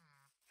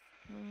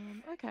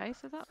 Okay,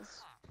 so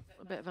that's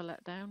a bit of a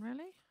letdown,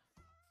 really.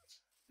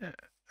 Yeah.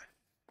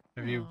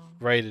 Have you Oh,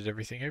 raided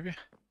everything, have you?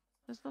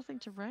 there's nothing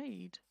to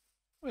raid.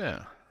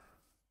 Yeah.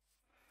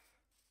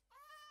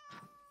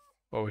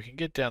 Well, we can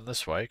get down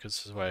this way, because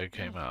this is the way it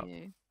came After up.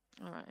 you.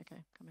 All right,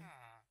 okay, come in.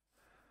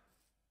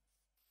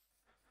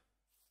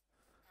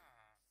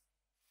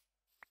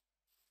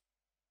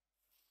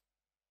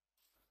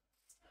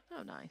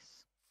 Oh,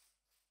 nice.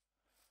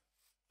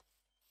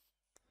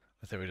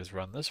 I think we just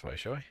run this way,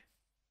 shall we?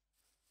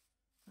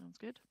 Sounds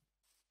good.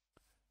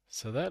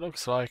 So that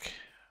looks like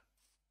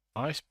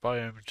ice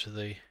biome to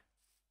the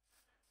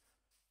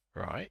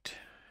right.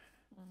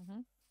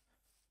 Mm-hmm.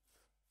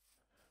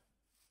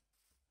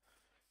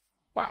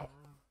 Wow.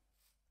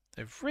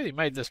 They've really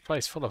made this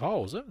place full of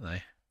holes, haven't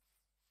they?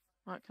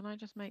 Right, can I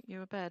just make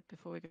you a bed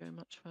before we go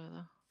much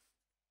further?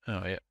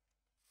 Oh, yeah.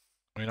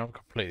 I mean, I'm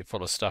completely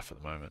full of stuff at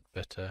the moment,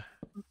 but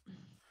You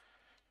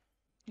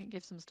can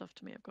give some stuff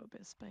to me. I've got a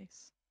bit of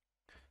space.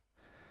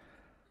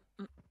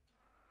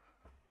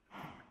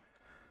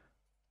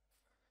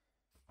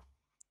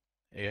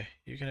 yeah,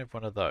 you can have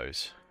one of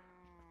those.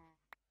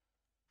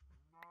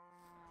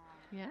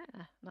 Yeah,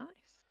 nice.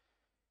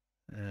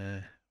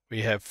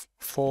 We have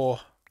 4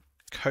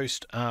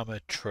 coast armor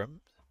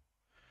trim.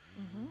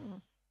 Mm-hmm.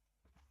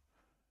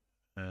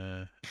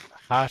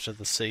 Heart of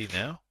the sea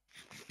now,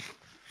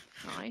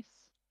 Nice.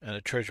 and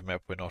a treasure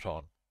map we're not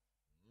on.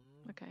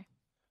 Okay.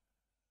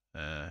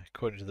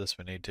 According to this,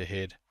 we need to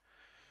head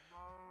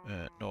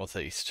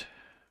northeast.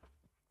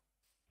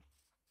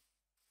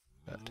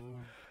 But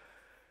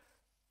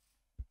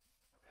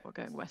We're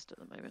going west at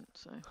the moment,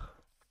 so.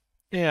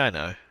 yeah, I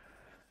know.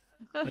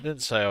 I didn't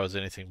say I was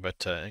anything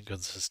but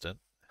inconsistent.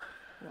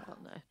 Well,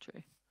 no,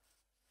 true.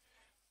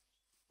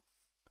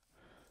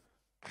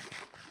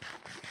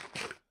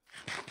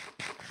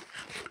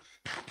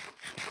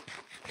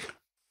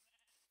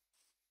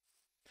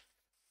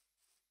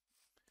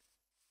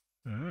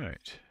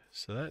 Alright,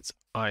 so that's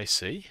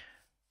icy.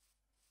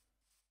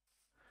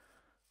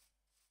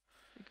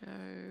 We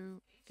go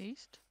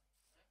east?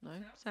 No,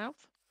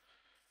 south?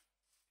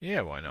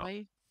 Yeah, why not?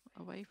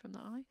 Away from the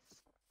ice?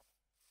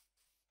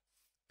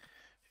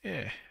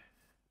 Yeah.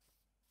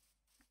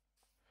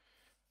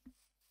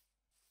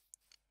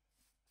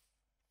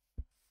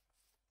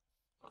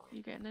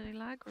 You getting any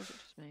lag, or is it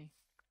just me?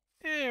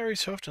 Yeah, very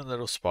soft and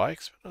little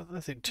spikes, but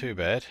nothing too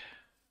bad.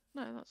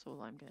 No, that's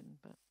all I'm getting,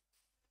 but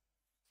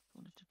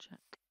wanted to check.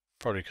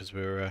 Probably because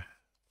we were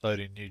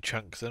loading new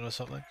chunks in or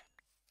something.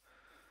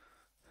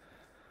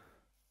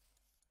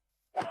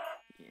 Yeah,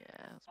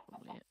 that's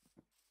probably it.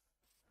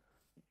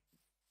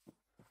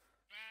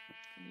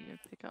 Can you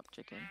pick up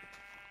chicken?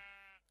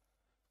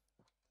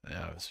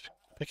 Yeah, I was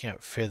picking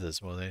up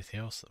feathers more than anything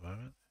else at the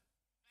moment.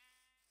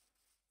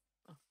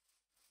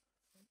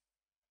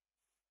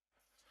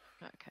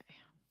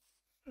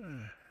 Okay.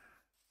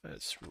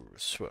 Let's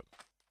swim.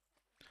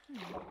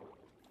 Hmm.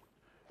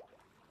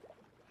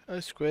 Oh,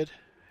 squid.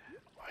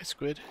 Hi,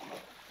 squid.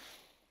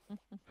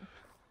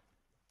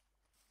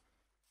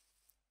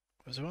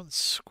 Was there one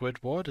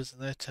Squidward? Isn't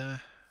that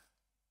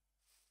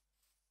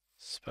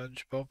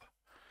SpongeBob?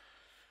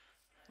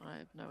 I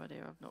have no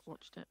idea. I've not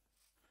watched it.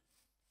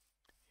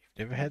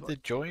 You've never had the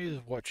joy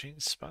of watching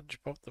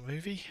SpongeBob the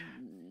movie?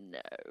 No.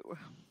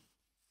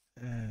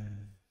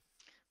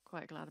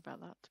 Quite glad about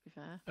that, to be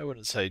fair. I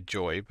wouldn't say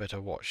joy, but I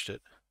watched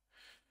it.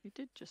 You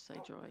did just say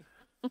joy.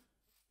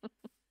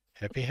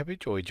 Happy, happy,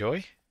 joy,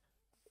 joy.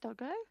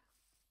 Doggo?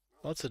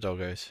 Lots of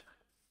doggos.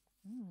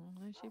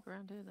 No sheep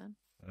around here then.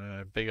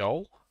 Big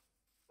ol'.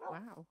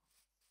 Wow.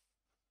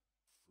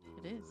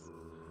 It is.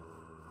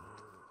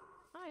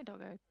 Hi,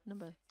 doggo.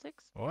 Number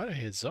 6. Oh, I don't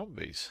hear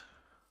zombies.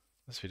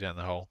 Must be down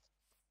the hole.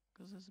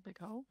 Because there's a big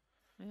hole.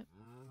 Yep.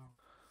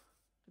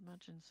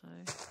 Imagine so.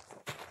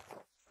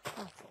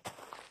 Oh.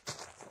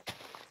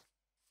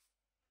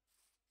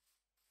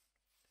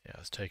 Yeah, I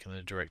was taking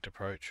the direct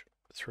approach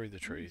through the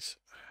trees.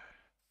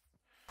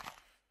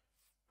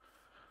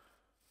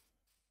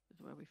 This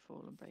is where we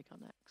fall and break our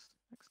necks.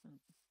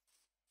 Excellent.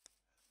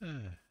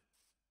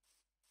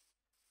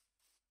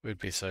 We'd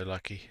be so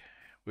lucky.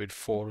 We'd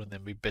fall and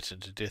then be bitten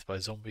to death by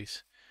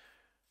zombies.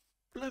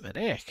 Blimmin'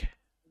 heck.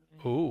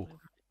 Ooh.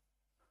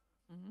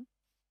 Mm-hmm.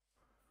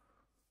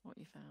 What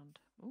you found?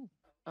 Ooh.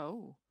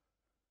 Oh.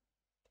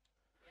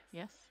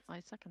 Yes, I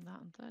second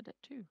that and third it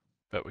too.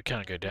 But we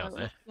can't go down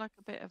there. Looks like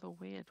a bit of a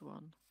weird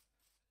one.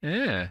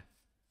 Yeah.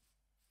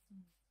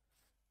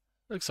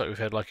 Looks like we've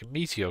had like a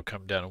meteor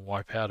come down and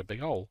wipe out a big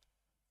hole.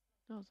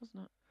 It does,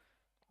 doesn't it?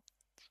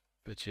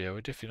 But yeah,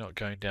 we're definitely not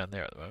going down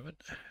there at the moment.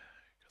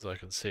 Because I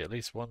can see at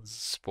least one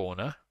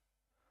spawner.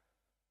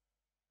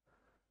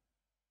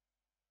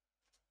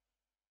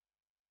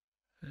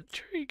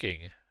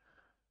 Intriguing.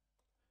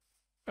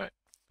 Right.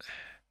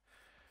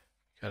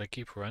 Gotta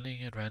keep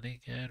running and running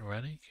and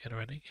running and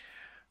running.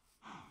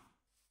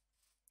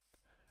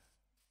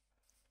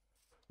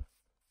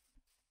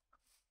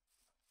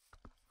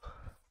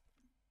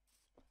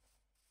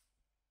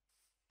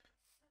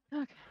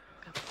 Okay,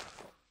 go.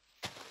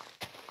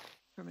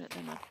 For a minute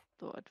then I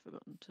thought I'd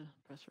forgotten to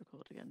press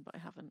record again, but I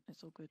haven't.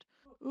 It's all good.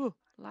 Ooh,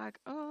 lag.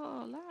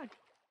 Oh, lag.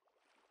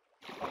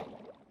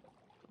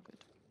 All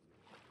good.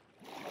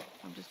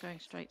 I'm just going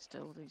straight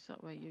still. Is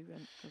that where you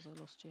went? Because I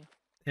lost you.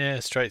 Yeah,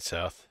 straight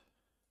south.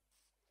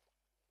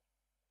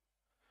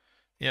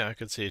 Yeah, I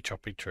can see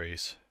choppy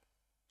trees.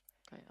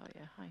 Okay, oh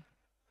yeah, hi.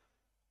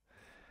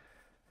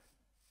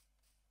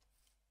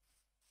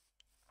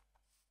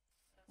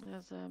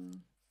 There's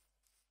on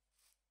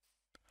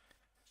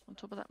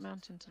top of that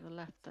mountain to the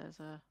left there's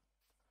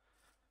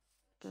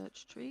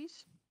birch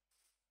trees.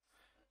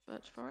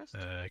 Birch forest.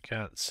 I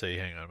can't see.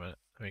 Hang on a minute.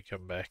 Let me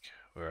come back.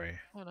 Where are you?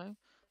 Oh no.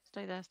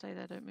 Stay there,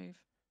 don't move.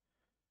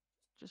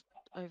 Just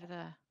over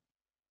there.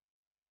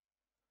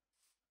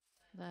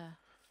 There.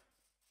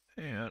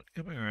 Hang on,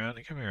 coming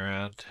around, coming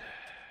around.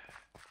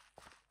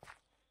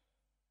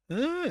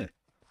 Ah,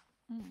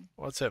 Hmm.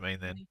 what's that mean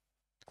then?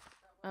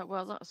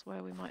 Well, that's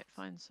where we might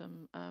find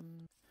some of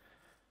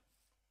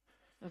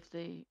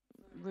the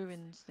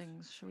ruins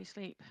things. Shall we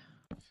sleep?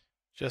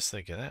 Just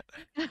think of that.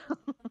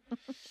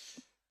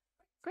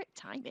 Great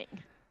timing.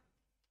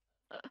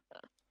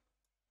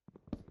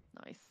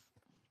 Nice.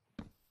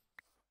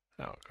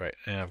 Oh, great.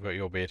 Now I've got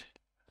your bed.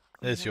 Oh,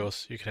 There's yeah.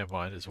 yours. You can have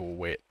mine. It's all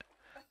wet.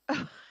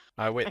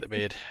 I wet the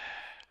bed.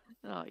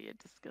 Oh, you're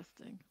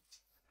disgusting.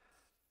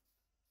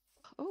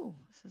 Oh,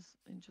 this is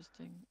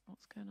interesting.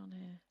 What's going on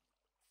here?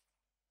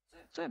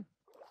 Swim.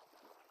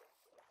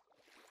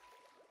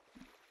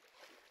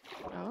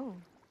 Oh.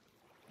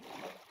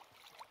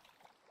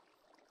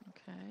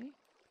 Okay.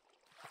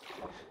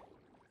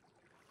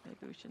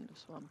 Maybe we shouldn't have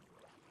swum.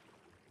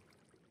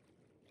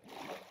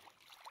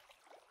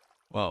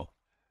 Whoa.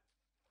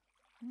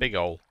 Big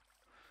ol'.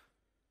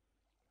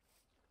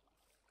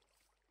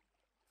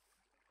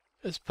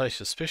 This place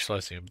is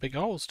specialising in big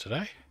holes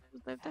today.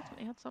 They've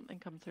definitely had something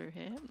come through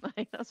here, haven't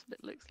they? That's what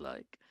it looks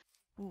like.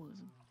 Oh, there's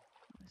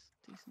a nice,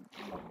 decent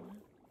thing on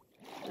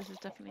there. This is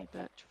definitely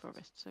birch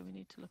forest, so we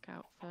need to look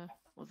out for.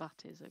 Well,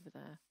 that is over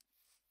there.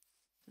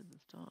 To the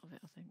start of it,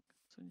 I think.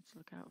 So we need to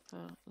look out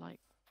for like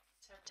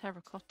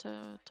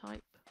terracotta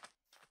type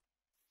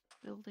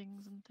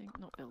buildings and things.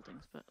 Not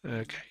buildings, but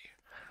Okay.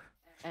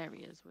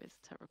 areas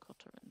with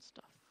terracotta and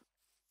stuff.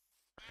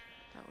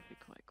 That would be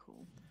quite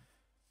cool.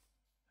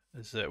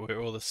 Is that where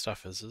all the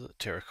stuff is? Is it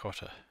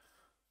terracotta?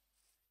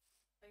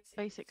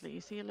 Basically,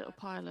 you see a little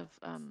pile of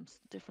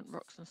different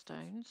rocks and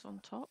stones on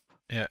top.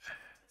 Yeah.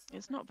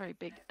 It's not a very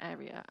big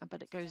area,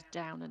 but it goes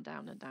down and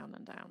down and down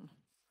and down.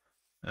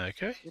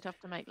 Okay. We'd have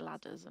to make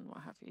ladders and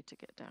what have you to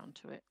get down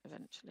to it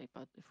eventually.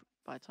 But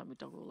by the time we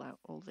dug all out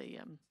all the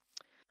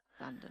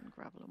sand and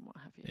gravel and what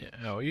have you.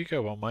 Yeah. Oh, you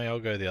go one way, I'll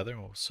go the other,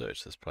 and we'll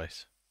search this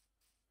place.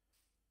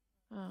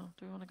 Oh,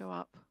 do we want to go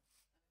up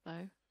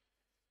though?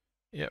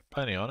 Yep,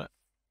 plenty on it.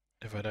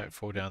 If I Okay. don't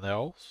fall down the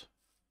holes.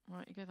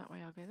 Right, you go that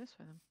way. I'll go this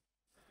way then,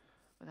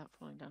 without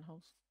falling down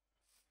holes.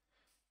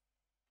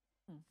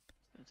 Let's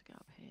go to get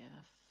up here.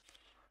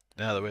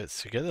 Now that we're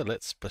together,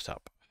 let's split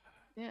up.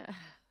 Yeah,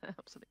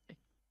 absolutely.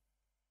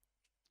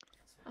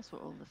 That's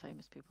what all the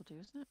famous people do,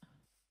 isn't it?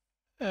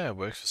 Yeah, it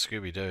works for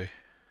Scooby Doo.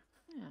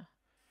 Yeah,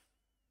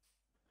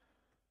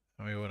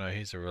 And we all know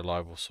he's a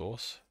reliable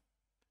source.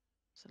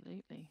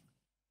 absolutely.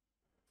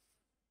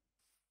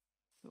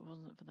 If it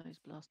wasn't for those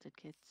blasted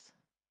kids.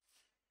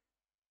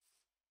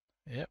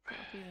 Yep.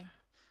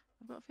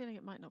 I've got a feeling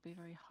it might not be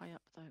very high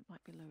up though. It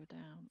might be lower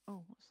down.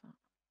 Oh, what's that?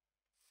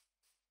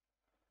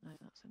 No,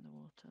 that's in the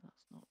water.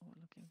 That's not what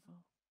we're looking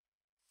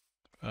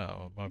for. Oh,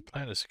 well, my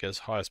plan is to get as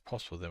high as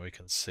possible, then we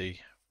can see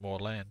more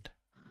land.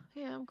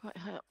 Yeah, I'm quite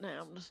high up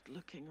now. I'm just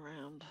looking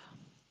around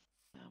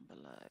down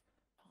below.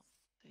 Can't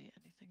see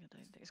anything, I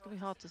don't think. It's going to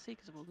be hard to see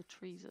because of all the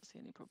trees. That's the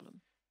only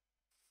problem.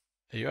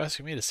 Are you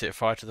asking me to set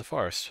fire to the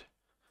forest?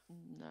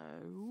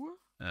 No.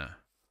 Ah.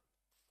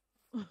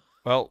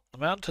 Well, the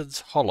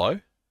mountain's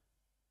hollow.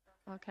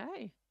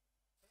 Okay.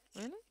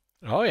 Really?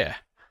 Oh, yeah.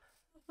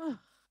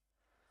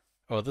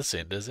 Well, this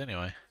end is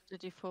anyway.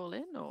 Did you fall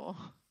in or?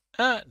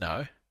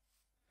 No.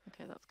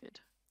 Okay, that's good.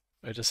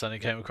 I just suddenly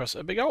came across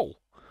a big hole.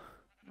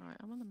 All right,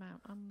 I'm on the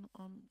mount. I'm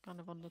kind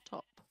of on the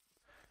top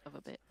of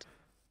a bit.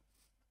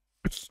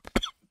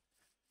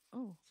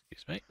 Oh.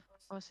 Excuse me.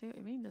 Oh, I see what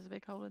you mean. There's a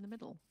big hole in the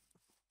middle.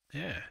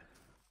 Yeah.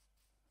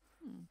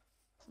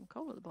 Some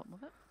coal at the bottom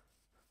of it.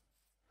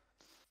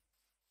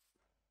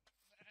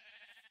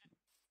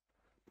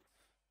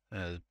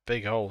 There's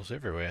big holes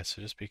everywhere,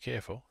 so just be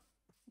careful.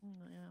 I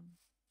am.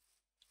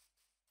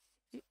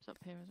 Oops, up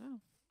here as well.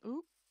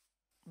 Oop.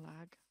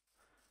 Lag.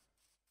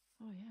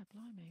 Oh, yeah,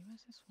 blimey.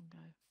 Where's this one go?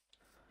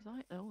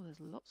 Oh, there's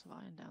lots of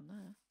iron down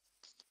there.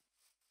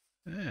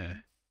 Yeah.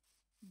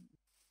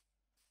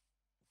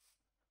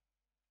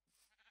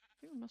 I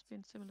think we must be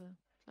in a similar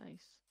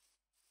place.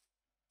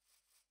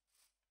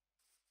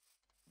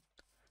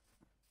 Okay,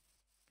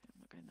 I'm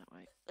not going that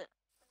way.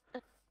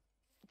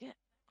 Yeah,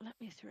 let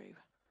me through.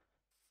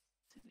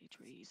 Silly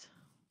trees.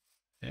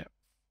 Yep.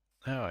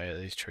 Oh, yeah,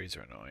 these trees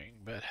are annoying,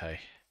 but hey.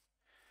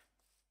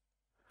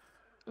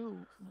 Oh,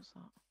 what's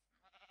that?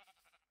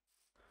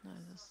 No,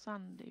 there's a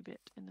sandy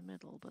bit in the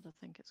middle, but I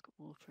think it's got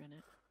water in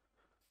it.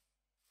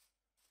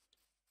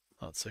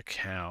 Lots of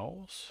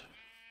cows.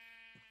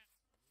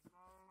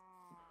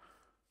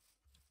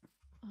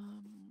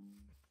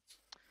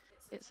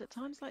 It's at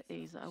times like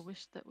these that I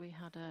wish that we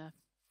had a,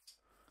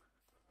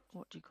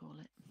 what do you call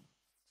it,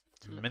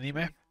 to look Mini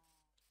map? through.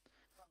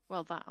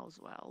 Well, that as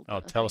well, Oh, but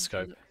a thing to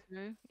telescope. look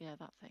through. Yeah,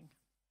 that thing.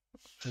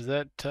 Is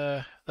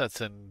that,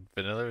 that's in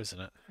vanilla, isn't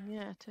it?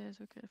 Yeah, it is.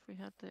 Okay, if we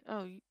had the,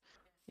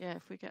 yeah,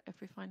 if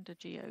we find a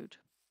geode,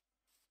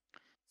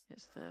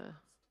 it's the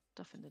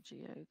stuff in the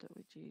geode that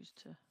we'd use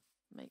to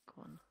make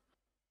one,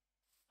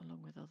 along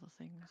with other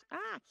things.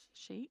 Ah,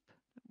 sheep!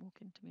 Don't walk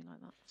into me like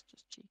that. It's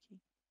just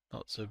cheeky.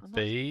 Lots of And that's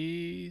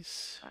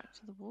bees. back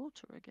to the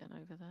water again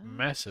over there.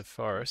 Massive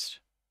forest.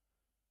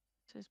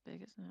 It is big,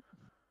 isn't it?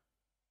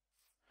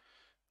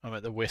 I'm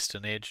at the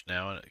western edge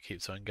now and it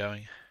keeps on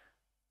going.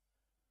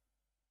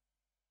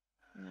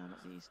 Yeah, I'm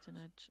at the eastern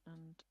edge,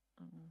 and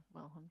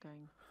well, I'm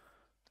going.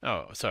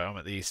 Oh, sorry, I'm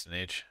at the eastern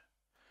edge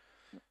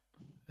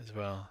as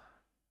well.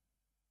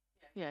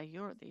 Yeah,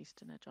 you're at the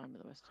eastern edge. I'm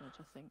at the western edge,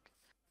 I think.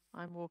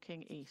 I'm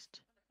walking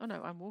east. Oh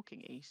no, I'm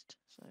walking east,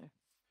 so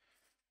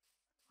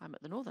I'm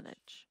at the northern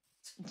edge,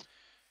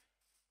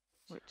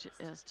 which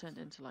has turned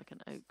into like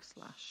an oak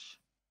slash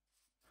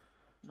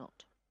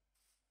not.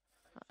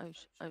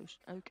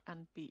 Oak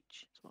and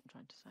beach is what I'm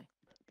trying to say.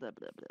 Blah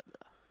blah blah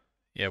blah.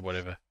 Yeah,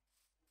 whatever.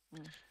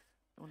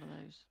 One of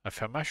those. I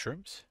found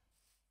mushrooms.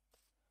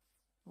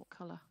 What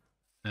colour?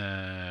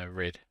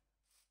 Red.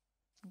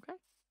 Okay. Okay.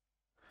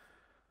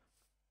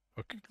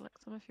 You can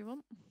collect some if you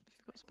want. If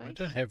you've got space. I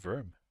don't have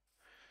room.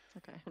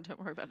 Okay, don't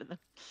worry about it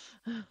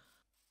then.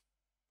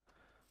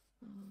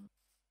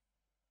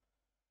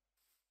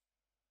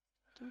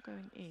 Still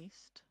going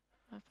east.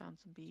 I found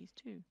some bees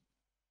too.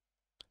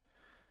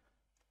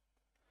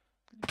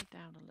 Let me go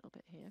down a little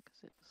bit here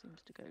because it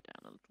seems to go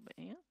down a little bit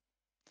here.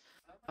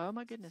 Oh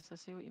my goodness, I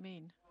see what you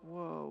mean.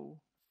 Whoa.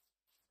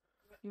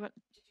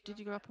 Did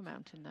you go up a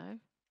mountain though?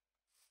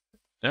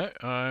 No,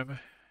 I'm...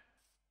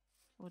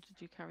 Or did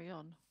you carry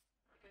on?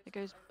 It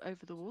goes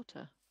over the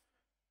water.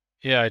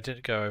 Yeah, I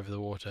didn't go over the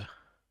water.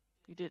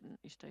 You didn't,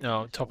 you stayed No, on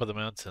I'm this top one. of the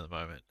mountain at the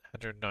moment.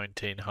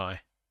 119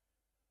 high.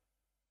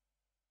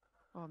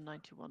 Oh, I'm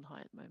 91 high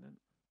at the moment.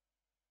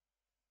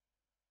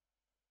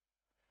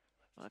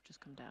 Well, I've just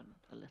come down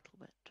a little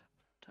bit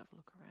to have a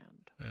look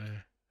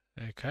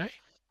around. Okay.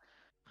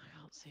 I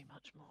can't see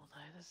much more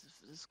though.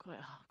 There's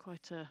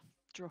quite a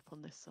drop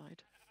on this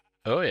side.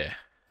 Oh, yeah.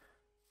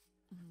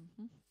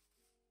 Mm-hmm.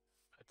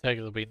 I take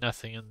it there'll be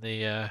nothing in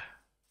the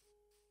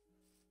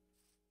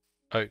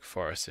oak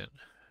forest in.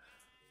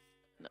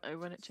 No,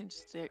 when it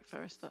changes to the oak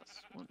forest, that's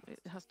one.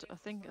 It has to. I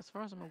think, as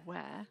far as I'm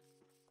aware,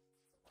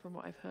 from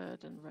what I've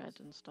heard and read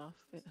and stuff,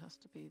 it has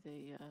to be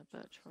the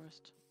birch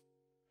forest.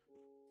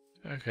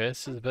 Okay,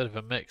 this is a bit of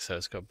a mix, so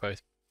it's got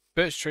both.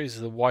 Birch trees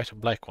are the white and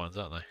black ones,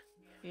 aren't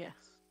they? Yes.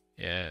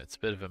 Yeah, it's a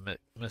bit of a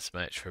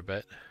mismatch for a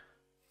bit.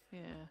 Yeah.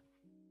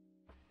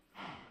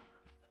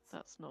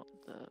 That's not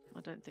the.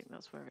 I don't think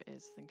that's where it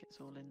is. I think it's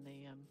all in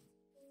the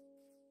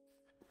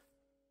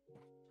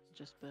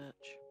just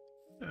birch.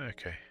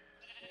 Okay.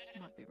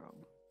 Might be wrong.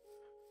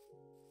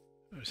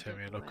 I'm just I don't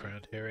having a know look where.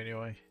 around here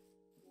anyway.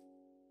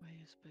 Where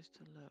you're supposed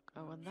to look.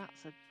 Oh, and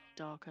that's a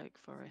dark oak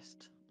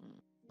forest.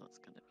 That's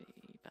going to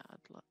be bad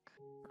luck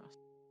for us.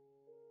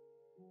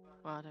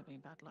 Well, I don't mean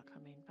bad luck. I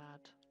mean bad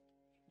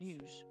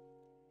news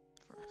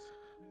for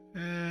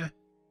us.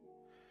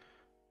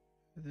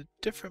 The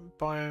different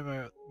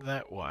biome out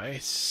that way,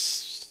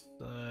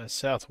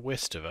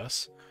 southwest of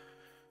us,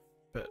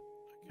 but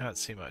I can't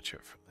see much of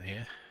it from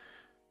here.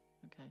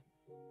 Okay.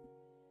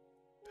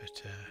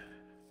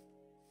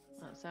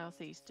 But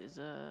southeast is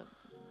a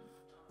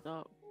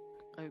dark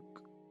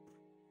oak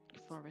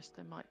forest.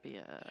 There might be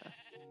a,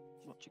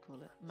 what do you call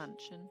it,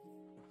 mansion.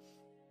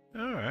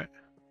 all right.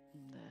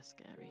 They're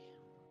scary.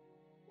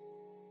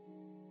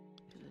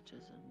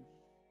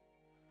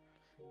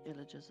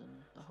 Villagers and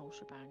the whole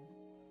shebang.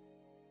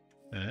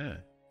 Yeah.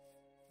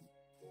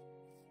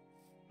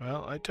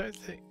 Well, I don't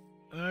think.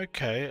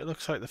 Okay, it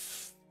looks like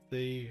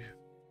the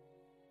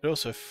it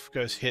also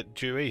goes hit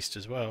due east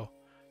as well.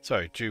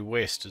 Sorry, due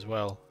west as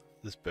well.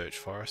 This birch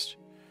forest.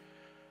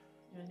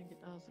 I think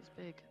it does. It's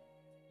big.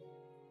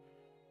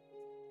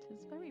 It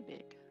is very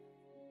big.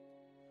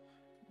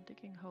 I'm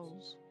digging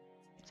holes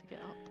to get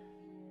up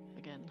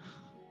again.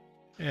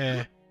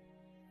 Yeah,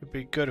 it'd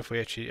be good if we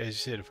actually, as you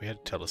said, if we had a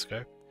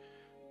telescope.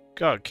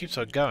 God, it keeps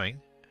on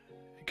going.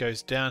 It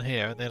goes down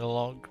here and then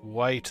along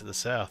way to the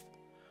south.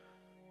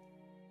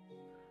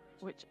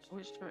 Which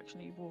direction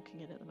are you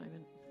walking in at the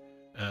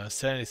moment?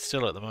 Standing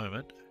still at the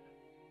moment.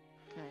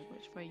 Okay,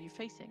 which way are you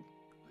facing?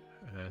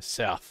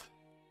 South.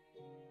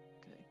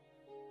 Okay.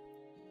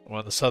 I'm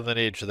on the southern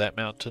edge of that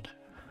mountain.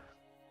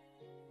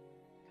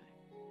 Okay.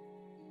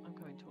 I'm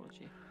coming towards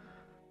you.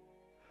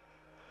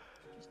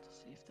 Just to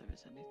see if there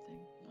is anything.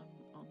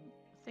 I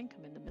think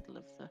I'm in the middle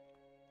of the,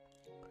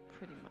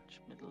 pretty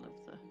much middle of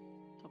the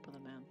top of the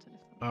mountain.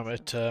 If that I'm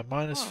makes at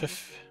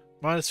sense.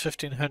 minus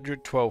 1500,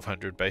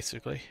 1200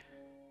 basically.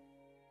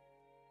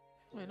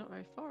 Well, you're not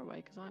very far away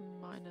because I'm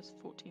minus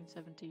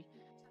 1470,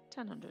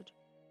 1000.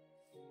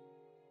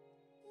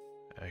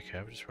 Okay,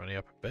 I'm just running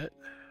up a bit.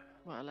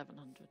 Well,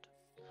 1100.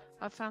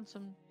 I've found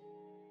some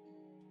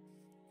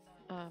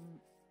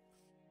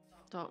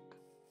dark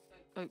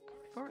oak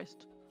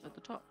forest at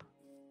the top.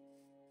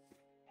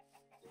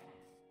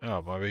 Oh,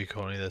 am I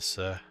recalling this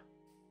oak?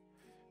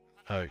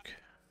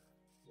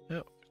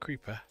 Oh,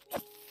 creeper. Or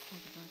did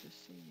I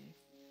just see you?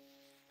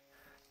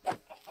 Or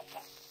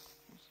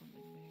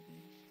something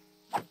moving?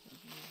 Or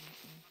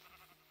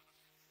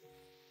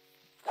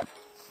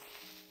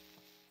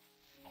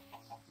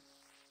something moving.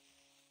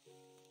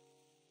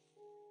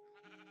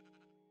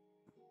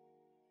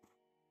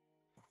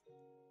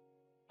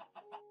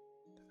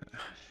 A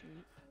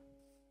sheep.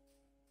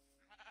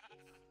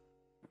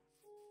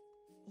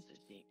 It's a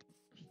sheep.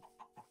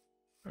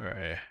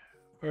 Alright,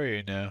 where are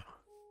you now?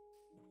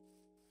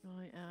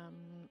 I am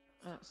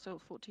still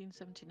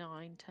 1479,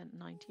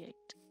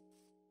 1098.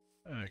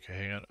 Okay,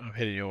 hang on. I'm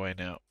heading your way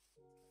now.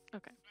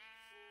 Okay.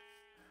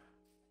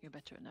 You're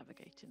better at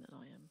navigating than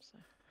I am, so.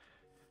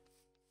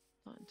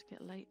 Starting to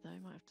get late though,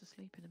 might have to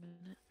sleep in a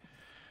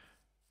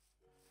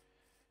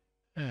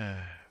minute.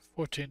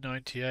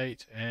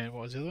 1498, and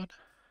what was the other one?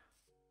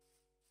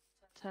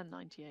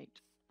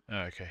 1098.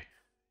 Oh, okay.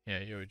 Yeah,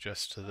 you're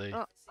just to the...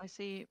 Oh, I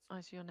see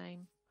your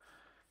name.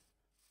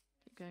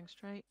 Keep going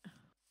straight.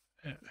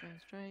 Yeah. Keep going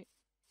straight.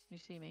 You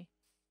see me?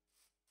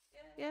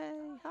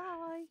 Yay!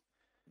 Hi!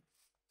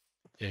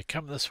 Yeah,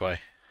 come this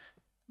way.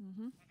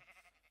 Mm-hmm.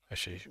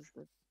 Actually, This is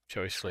the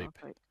shall we sleep?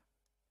 Stargate.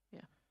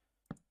 Yeah.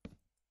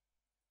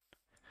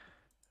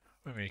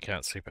 I mean, you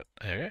can't sleep at...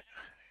 There we go.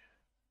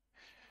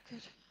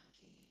 Good.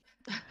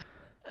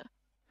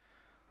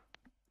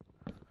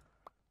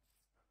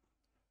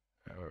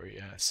 Where are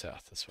we?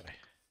 South, this way.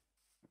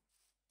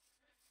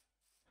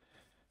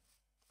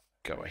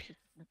 Go away. Just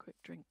having a quick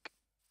drink.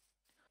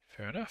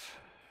 Fair enough.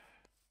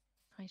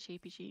 Hi,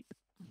 sheepy sheep.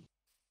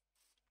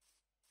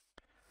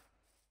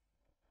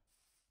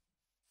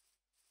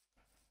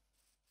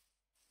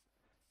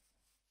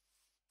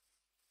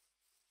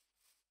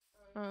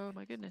 Oh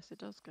my goodness, it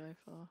does go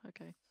far.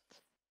 Okay.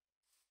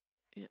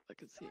 Yeah, I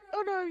can see it.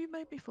 Oh no, you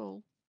made me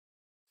fall.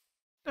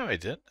 No, I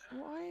didn't.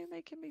 Why are you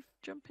making me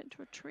jump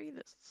into a tree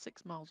that's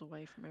 6 miles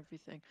away from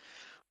everything?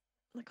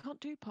 I can't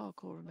do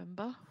parkour,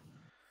 remember?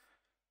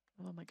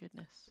 Oh my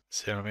goodness.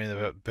 See what I mean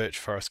about birch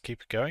forest?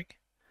 Keep it going.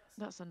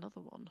 That's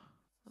another one.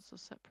 That's a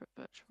separate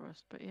birch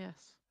forest, but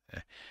yes.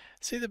 Yeah.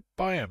 See the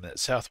biome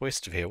that's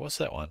southwest of here? What's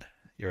that one,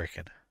 you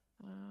reckon?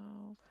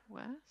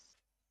 Southwest?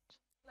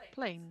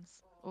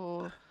 Plains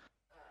or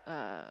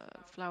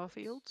flower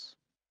fields?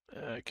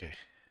 Okay.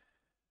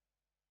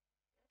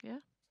 Yeah,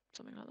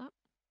 something like that.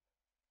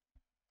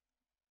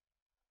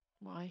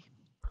 Why?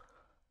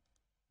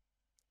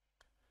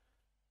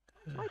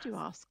 Why do you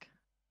ask?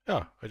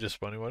 Oh, I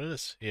just wonder what it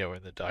is. Yeah, we're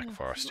in the dark Yeah,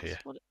 forest here.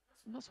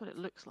 That's what it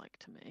looks like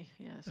to me.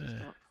 Yeah, it's just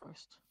dark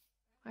forest.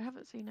 I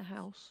haven't seen a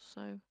house,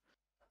 so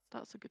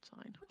that's a good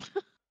sign.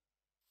 I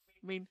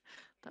mean,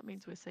 that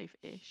means we're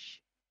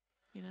safe-ish,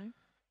 you know?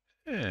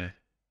 Yeah.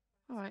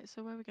 All right,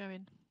 so where are we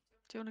going?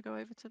 Do you want to go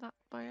over to that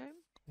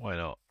biome? Why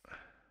not?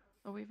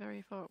 Are we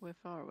very far? We're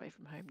far away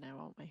from home now,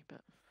 aren't we?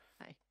 But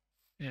hey.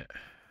 Yeah.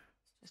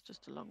 It's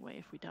just a long way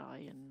if we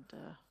die and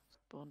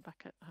spawn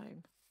back at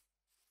home.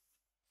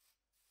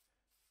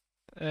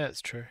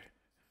 That's true.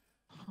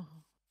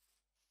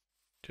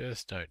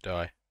 Just don't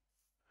die.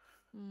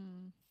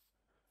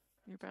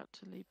 You're about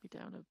to lead me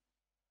down a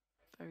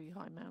very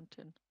high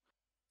mountain.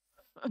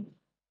 I'll be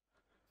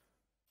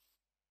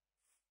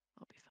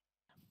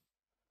fine.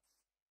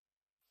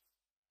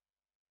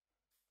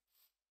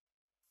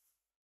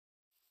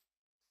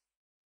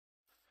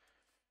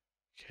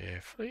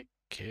 Carefully,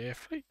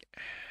 carefully.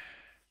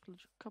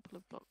 A couple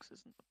of blocks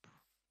isn't a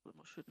problem,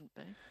 or shouldn't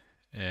be.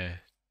 Yeah.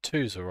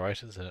 Two's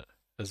alright, isn't it?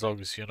 As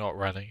long as you're not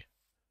running.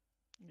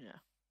 Yeah.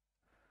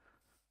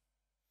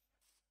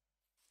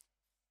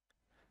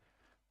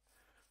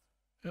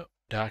 Oh,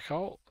 dark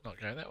hole. Not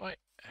going that way.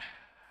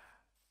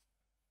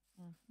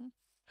 Mm-hmm.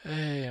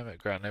 Hey, I'm at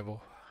ground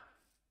level.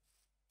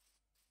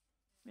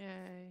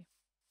 Yay.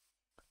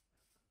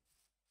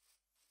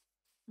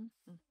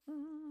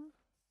 Mm-hmm.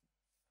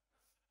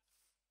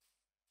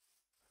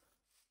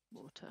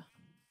 Water.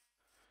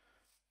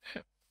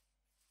 Yep.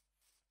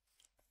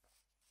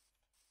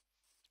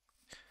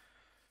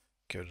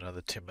 Give it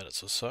another 10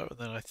 minutes or so, and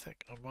then I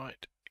think I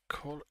might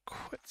call it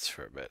quits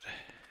for a bit.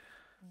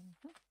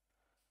 Mm-hmm.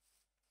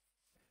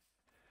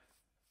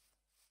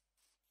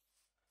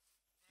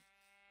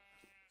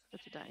 For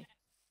today.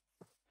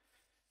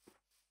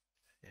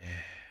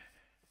 Yeah.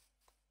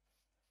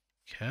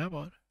 Come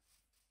on.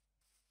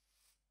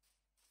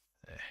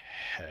 There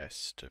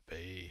has to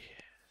be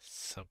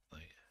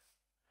something.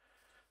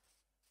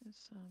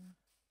 It's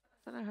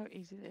I don't know how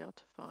easy they are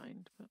to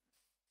find, but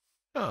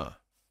Oh.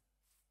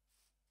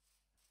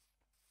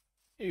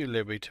 You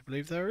led me to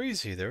believe they're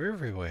easy. They're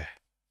everywhere.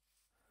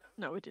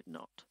 no, it did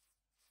not.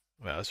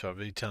 Well, that's what I've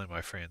been telling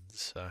my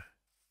friends, so.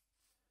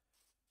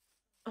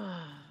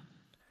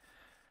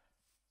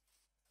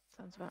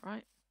 Sounds about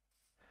right.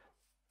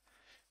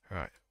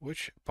 Right,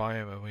 which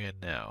biome are we in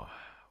now?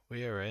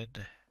 We are in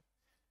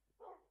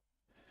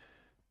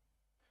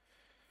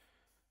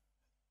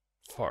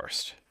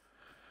forest.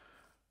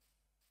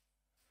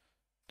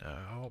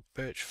 No,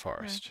 birch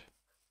forest.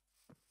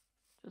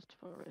 Just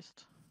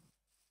forest.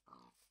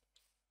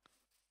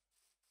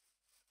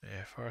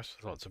 Yeah, forest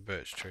with lots of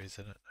birch trees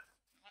in it.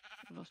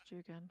 I lost you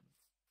again.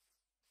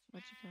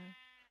 Where'd you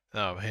go?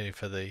 No, I'm heading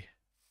for the.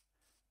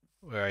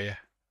 Where are you?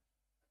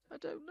 I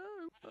don't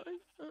know.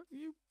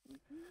 You.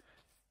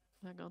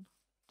 Hang on.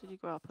 Did you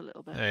go up a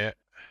little bit? There, yeah.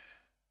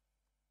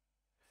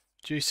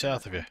 Due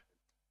south of you.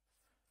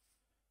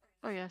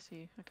 Oh yeah, I see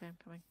you. Okay, I'm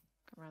coming.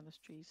 Come around those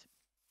trees.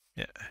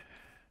 Yeah.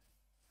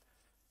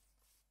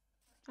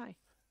 Hi.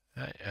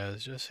 Right, I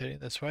was just heading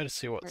this way to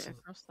see what's Right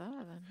across there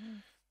then,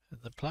 yeah. in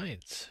the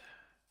plains.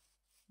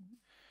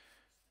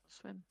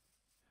 Swim.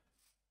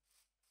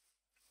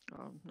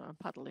 Oh no, I'm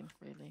paddling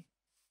really.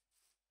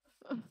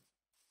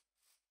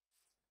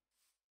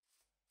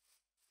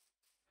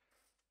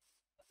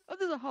 Oh,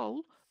 there's a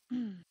hole.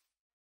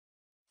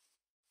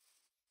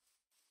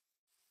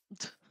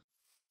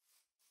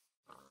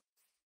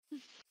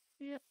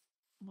 Yep.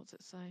 What's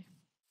it say?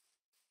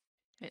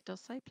 It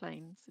does say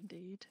plains,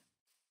 indeed.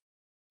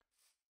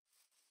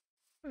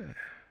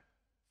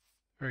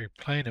 Very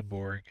plain and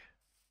boring.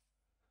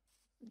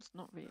 It's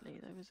not really,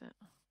 though, is it?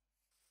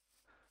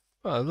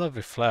 Well,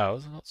 lovely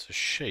flowers and lots of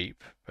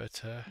sheep,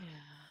 but Yeah.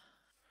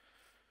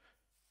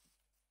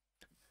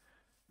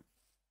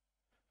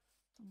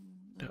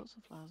 There are lots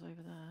of flowers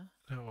over there.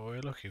 not what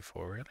we're looking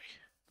for, really.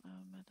 Oh,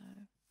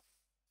 meadow.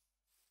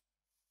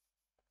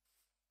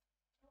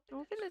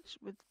 Oh, a village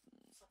with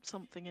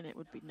something in it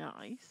would be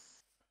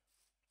nice.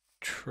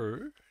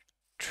 True,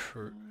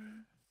 true.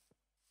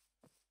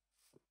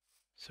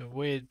 Some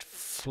weird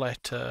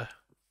flat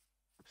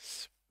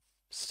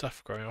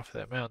stuff growing off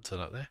that mountain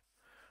up there.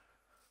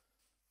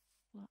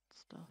 Flat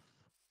stuff.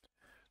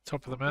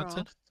 Top of the Grass.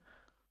 mountain.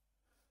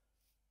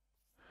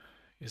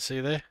 You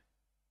see there?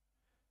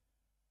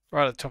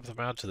 Right at the top of the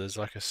mountain, there's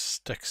like a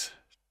sticks.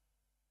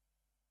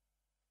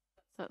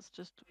 That's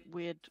just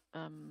weird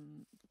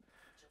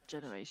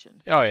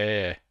generation. Oh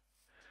yeah,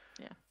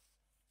 Yeah.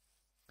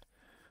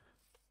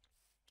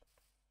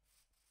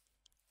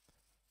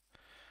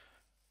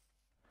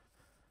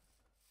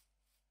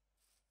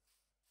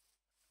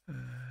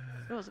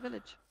 Oh, it's a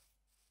village.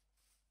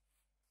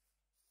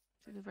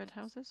 See the red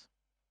houses?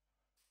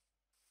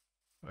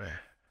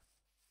 Where?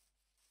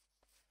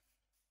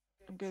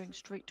 I'm going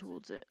straight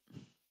towards it.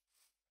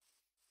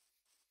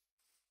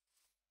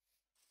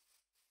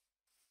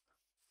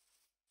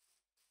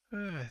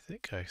 I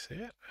think I see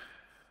it.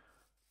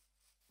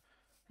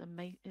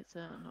 It's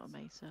not a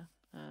mesa.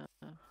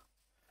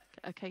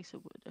 Acacia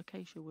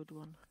wood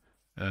one.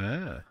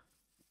 Ah.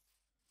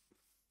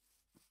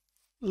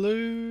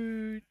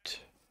 Loot.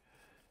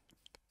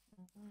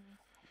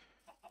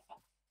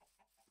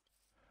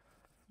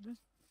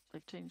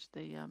 They've changed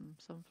the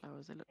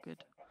sunflowers. They look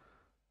good.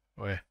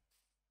 Where?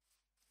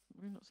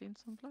 Have you not seen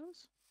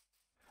sunflowers?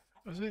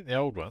 Was it the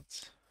old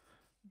ones?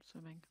 I'm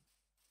swimming.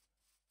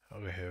 I'll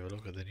go have a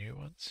look at the new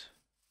ones.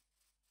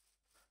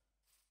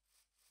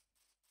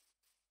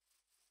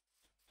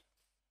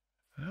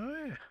 Oh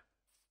yeah.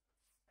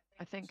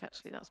 I think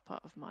actually that's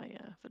part of my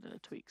Vanilla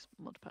Tweaks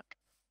mod pack.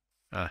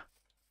 Ah.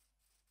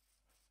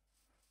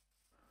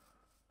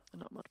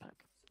 Not mod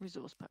pack.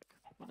 Resource pack.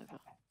 Whatever.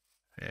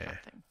 Yeah.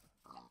 That thing.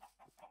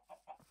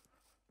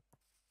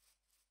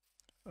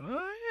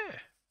 Oh yeah.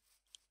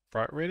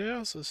 Bright red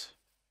houses.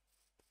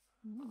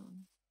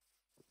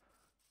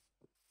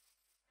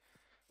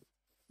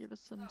 Give us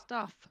some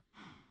stuff.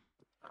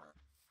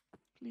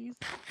 Please.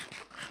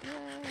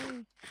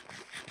 Yay!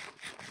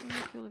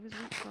 Look, all of his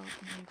roots are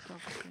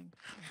harvesting.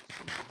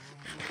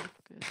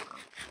 Good.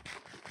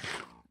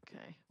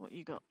 Okay, what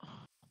you got?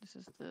 This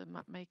is the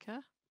map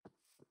maker.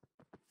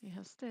 He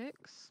has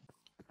sticks.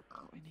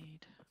 What we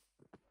need.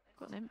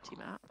 Got an empty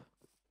map.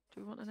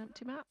 Do we want an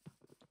empty map?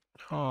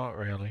 Not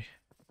really.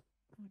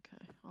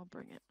 Okay, I'll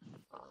bring it.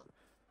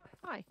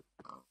 Hi.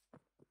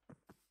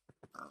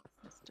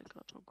 Mr.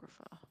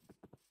 Cartographer.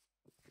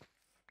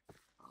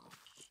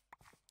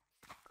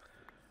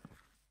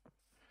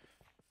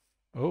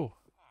 Oh.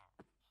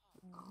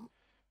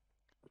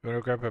 You want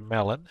to grab a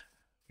melon?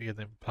 We can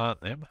then plant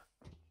them.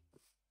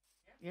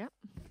 Yep.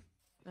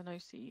 There are no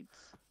seeds.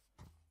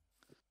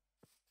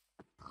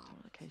 Don't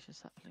want acacia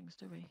saplings,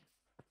 do we?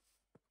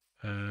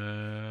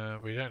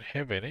 We don't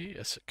have any.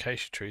 There's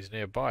acacia trees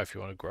nearby if you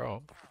want to grow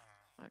them.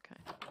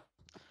 Okay.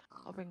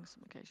 I'll bring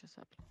some acacia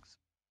saplings.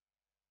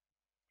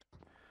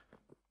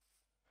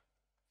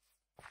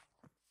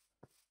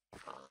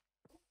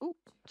 Oh,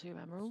 2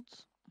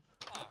 emeralds.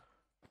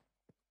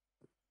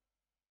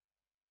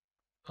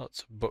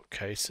 Lots of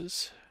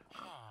bookcases.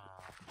 I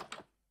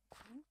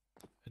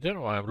don't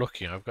know why I'm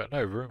looking. I've got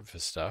no room for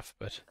stuff,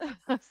 but I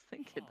was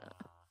thinking that.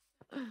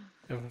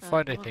 if I find I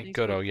want anything these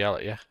good, I'll ones. yell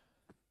at you.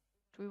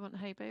 Do we want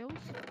hay bales?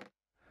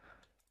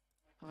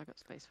 Have I got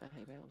space for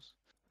hay bales?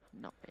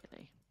 Not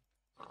really.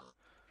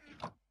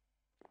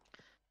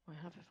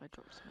 have if I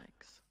drop some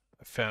eggs?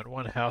 I found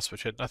one house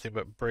which had nothing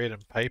but bread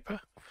and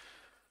paper.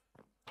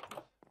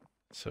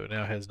 So it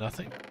now has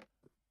nothing.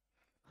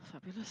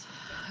 Fabulous.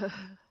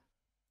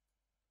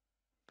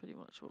 Pretty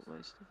much what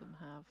most of them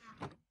have.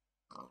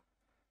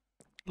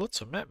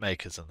 Lots of map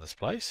makers in this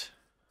place.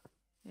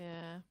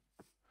 Yeah.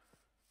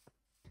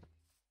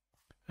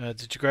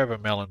 Did you grab a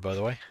melon, by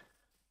the way?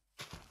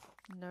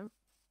 No.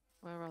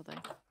 Where are they?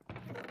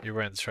 You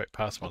ran straight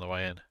past them on the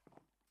way in.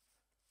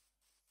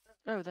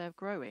 Oh, they're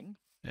growing.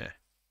 Yeah.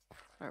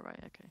 Oh, right.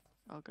 Okay.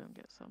 I'll go and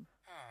get some.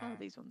 Oh,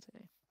 these ones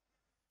here.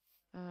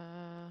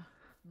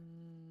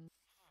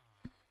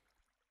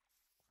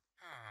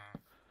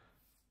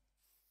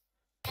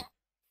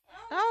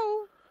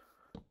 Oh!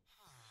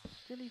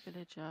 Silly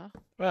villager.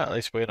 Well, at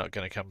least we're not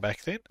going to come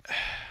back then.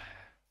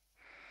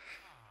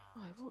 Oh,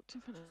 I walked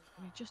in front of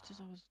me just as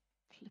I was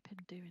flipping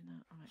doing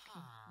that. All right,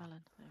 come on.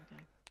 Melon. There we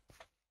go.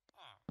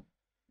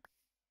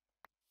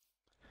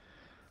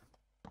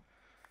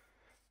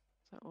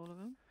 Is that all of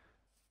them?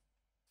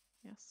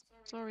 Yes.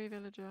 Sorry,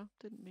 villager.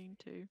 Didn't mean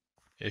to.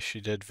 Yes,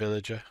 you did,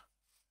 villager.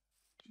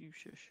 You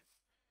shush.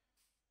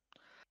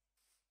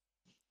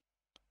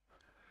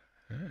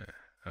 Yeah.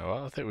 Oh,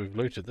 well, I think we've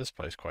looted this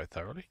place quite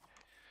thoroughly.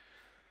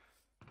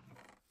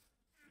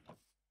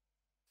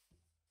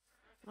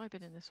 Have I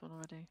been in this one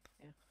already?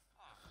 Yeah.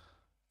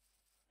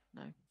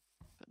 No,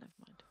 but never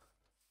mind.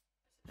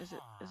 Is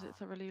it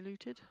thoroughly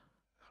looted?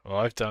 Well,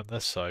 I've done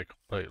this side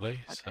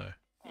completely, Okay. so...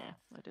 Yeah,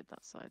 I did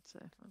that side, so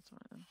that's all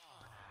right then.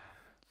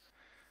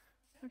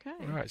 Okay.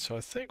 Alright, so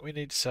I think we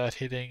need to start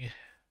heading...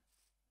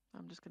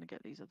 I'm just going to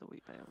get these other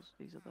wheat bales.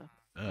 These are the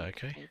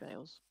okay. hay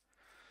bales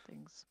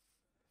things.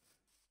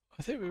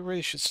 I think we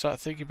really should start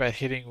thinking about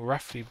heading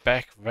roughly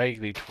back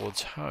vaguely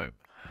towards home.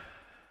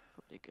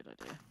 Probably a good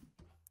idea.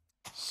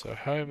 So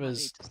home Might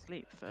is need to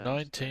sleep first.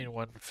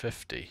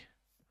 19,150.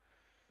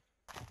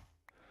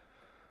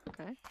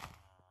 Okay.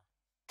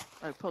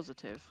 Oh,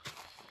 positive.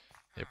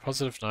 Yeah,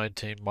 positive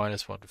 19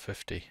 minus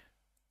 150.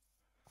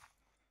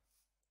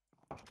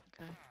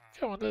 Okay.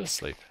 Come on, let us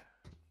sleep.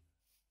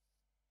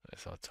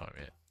 It's not time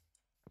yet.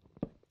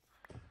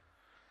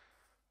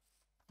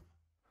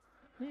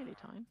 Nearly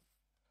time.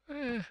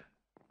 Eh.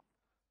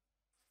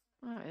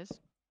 Oh, it is.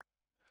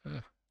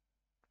 Huh.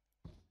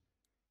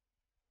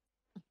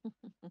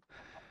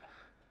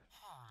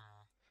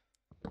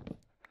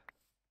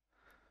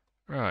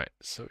 Right,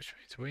 so which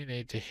means we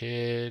need to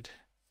head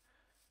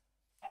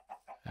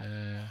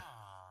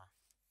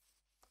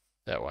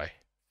that way.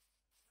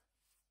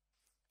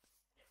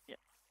 Yep.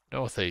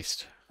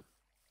 Northeast.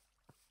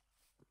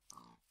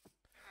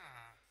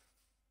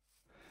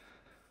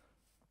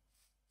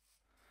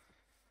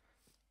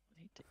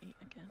 I need to eat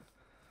again.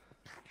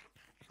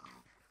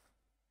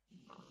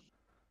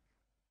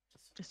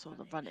 Just all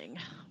the running.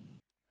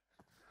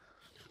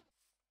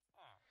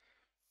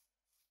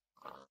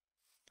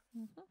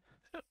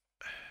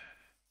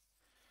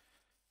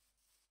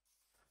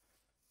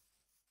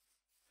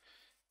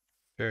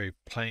 Very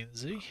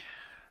plainsy.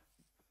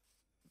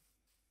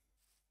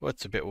 Well,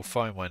 it's a bit, we'll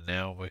find one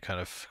now. We're kind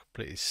of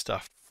completely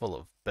stuffed full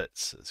of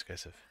bits. It's a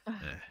case of,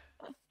 yeah.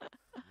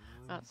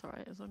 That's all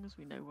right. As long as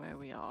we know where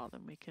we are,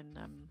 then we can.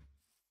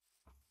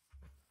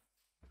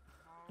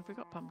 Have we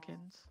got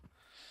pumpkins?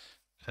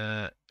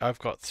 I've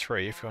got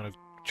 3. If you want to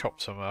chop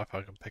some up,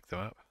 I can pick them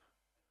up.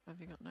 Have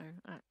you got no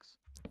axe?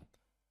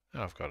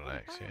 Oh, I've got an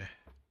axe, yeah.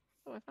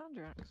 Oh, I found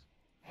your axe.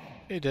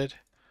 You did.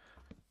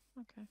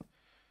 Okay.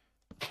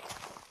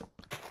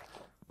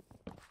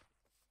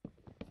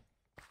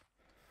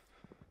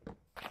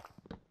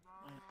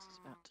 My axe is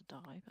about to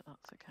die, but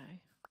that's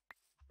okay.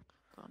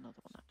 Got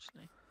another one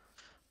actually.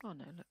 Oh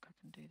no, look, I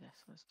can do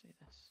this. Let's do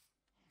this.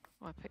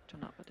 Oh, I picked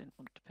one up. I didn't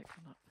want to pick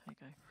one up.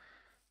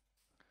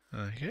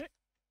 There you go. Okay.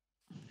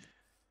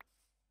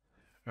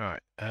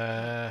 Right.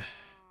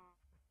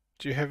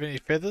 Do you have any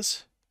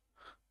feathers?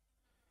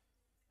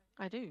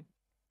 I do.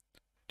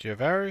 Do you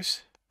have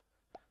arrows?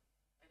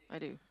 I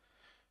do.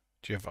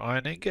 Do you have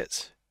iron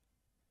ingots?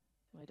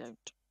 I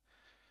don't.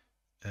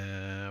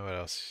 What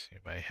else? You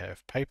may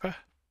have paper.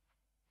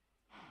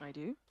 I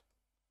do.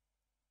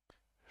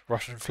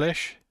 Rotten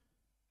flesh.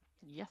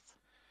 Yes.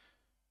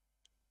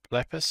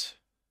 Lapis.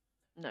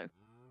 No.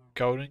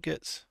 Gold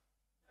ingots.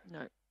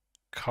 No.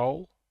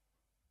 Coal.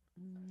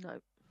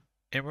 No.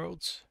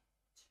 Emeralds.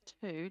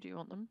 2. Do you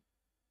want them?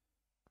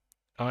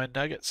 Iron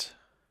nuggets.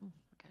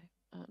 Okay.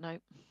 No.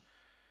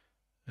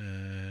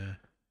 Uh,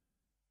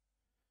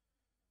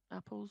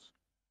 Apples.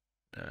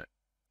 no.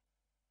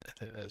 I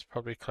think that's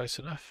probably close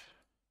enough.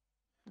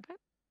 Okay.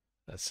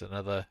 That's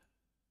another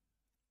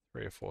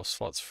 3 or 4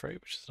 slots free,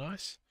 which is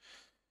nice.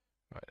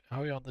 Right,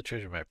 are we on the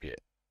treasure map yet?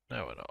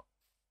 No, we're not.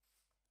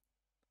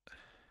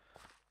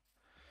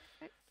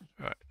 Okay.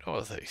 Right,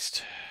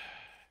 northeast.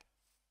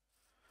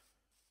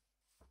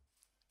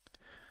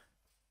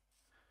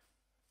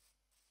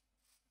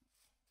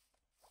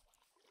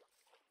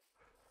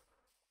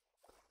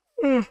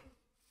 Is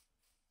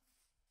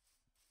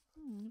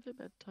it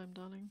bedtime,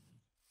 darling?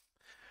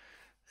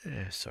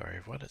 Yeah, sorry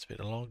everyone, it's been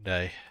a long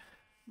day.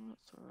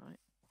 That's all right.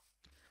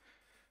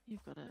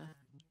 You've got a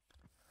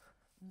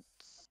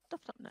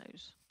stuffed up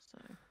nose, so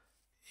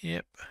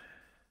Yep.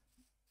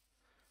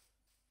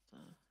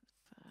 it's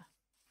fair.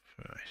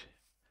 Right.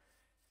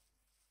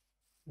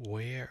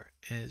 Where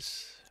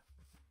is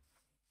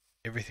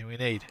everything we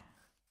need?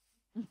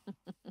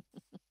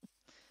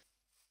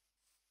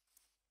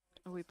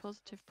 Are we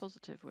positive?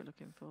 Positive we're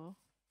looking for.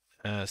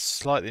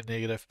 Slightly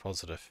negative,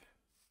 positive.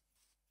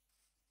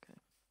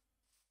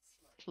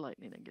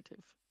 Slightly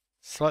negative.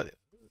 Slightly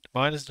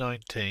minus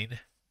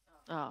 19,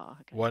 Ah,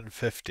 okay.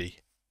 150.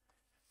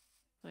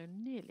 So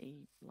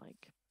nearly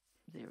like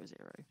 0,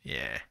 0.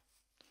 Yeah.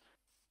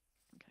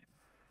 Okay.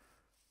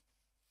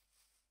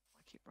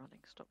 I keep running.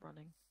 Stop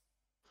running.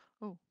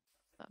 Oh,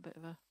 that bit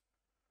of a.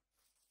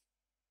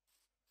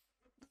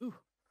 Ooh.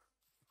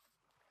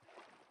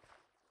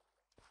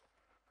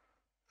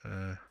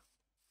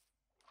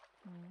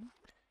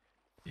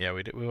 Yeah,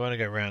 we want to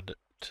go round it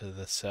to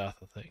the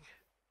south, I think.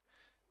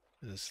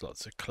 There's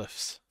lots of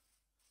cliffs.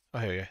 Oh,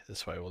 here we go.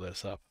 This way will let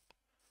us up.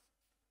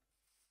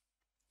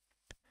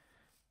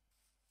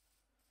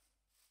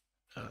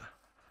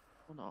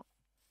 Or not.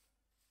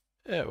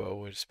 Yeah, well,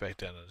 we're just back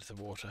down into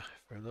the water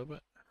for a little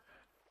bit.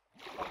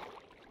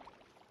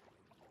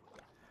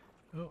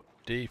 Oh,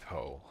 deep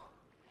hole.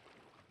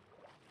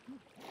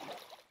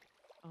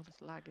 Oh,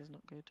 this lag is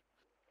not good.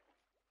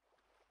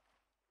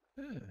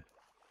 Yeah.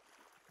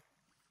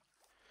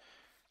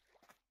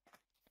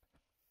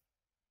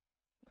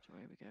 Which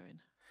way are we going?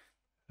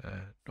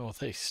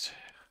 Northeast.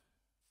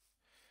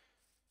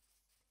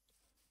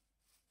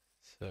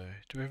 So,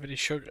 do we have any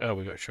sugar? Oh,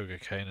 we got sugar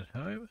cane at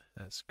home.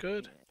 That's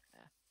good.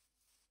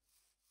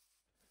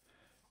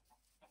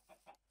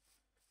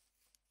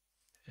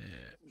 Yeah.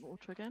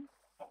 Water again?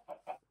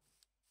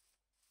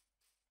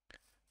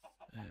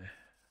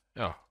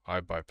 Oh,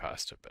 I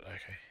bypassed it, but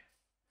okay.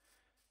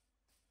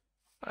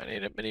 I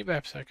need a mini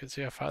map so I can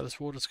see how far this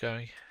water's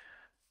going.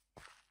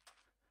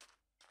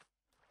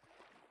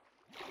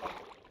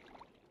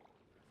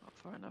 Not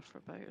far enough for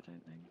a boat, I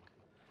don't think.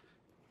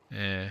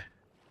 Yeah.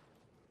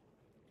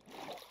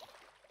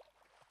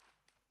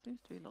 Seems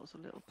to be lots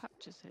of little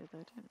patches here,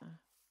 though, don't there?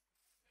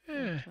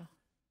 Yeah. Water.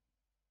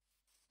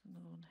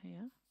 Another one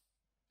here.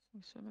 Can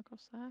we swim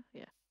across there?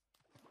 Yeah.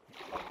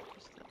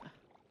 Just there.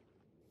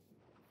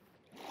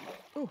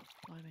 Oh,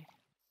 blimey.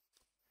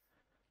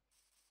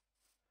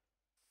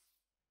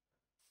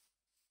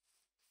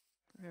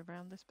 Can we go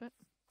around this bit?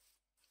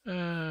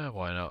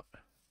 Why not?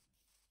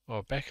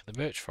 Well, back in the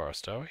birch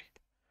forest, are we?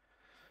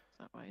 It's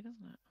that way,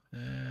 doesn't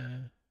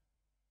it?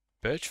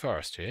 Birch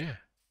forest, yeah.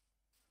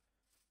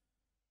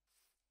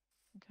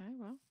 Okay,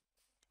 well.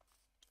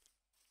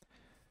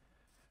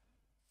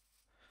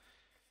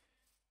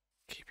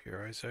 Keep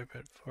your eyes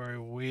open for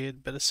a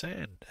weird bit of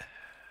sand.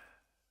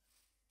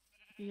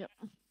 Yep.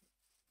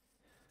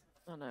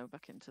 Oh no,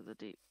 back into the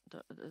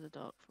the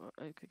dark for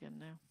oak again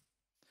now.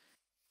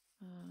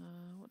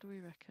 What do we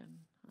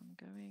reckon? I'm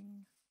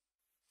going.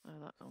 Oh,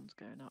 that one's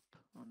going up.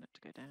 I want it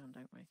to go down,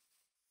 don't we?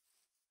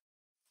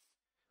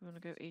 We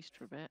want to go east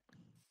for a bit.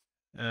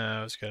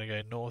 I was going to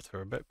go north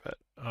for a bit, but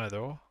either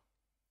or.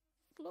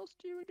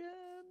 Lost you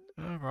again.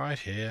 Oh, right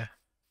here.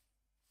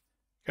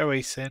 Go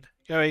east then.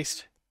 Go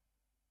east.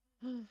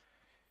 Okay.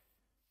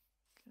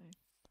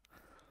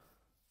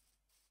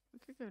 We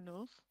could go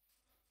north.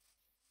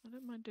 I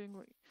don't mind doing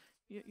what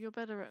you're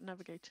better at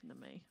navigating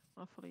than me.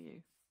 I'll follow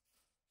you.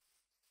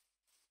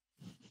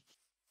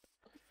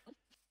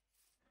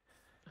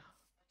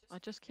 I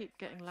just keep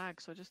getting lag,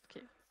 so I just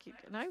keep.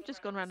 No, I've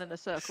just gone around in a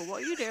circle.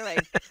 What are you doing?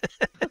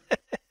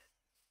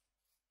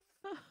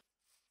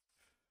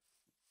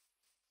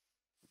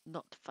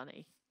 Not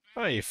funny.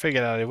 Oh, you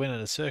figured out I went in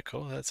a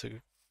circle. That's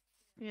a.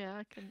 Yeah,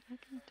 I can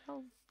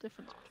tell the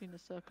difference between a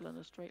circle and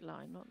a straight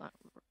line. Not that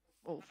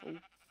awful.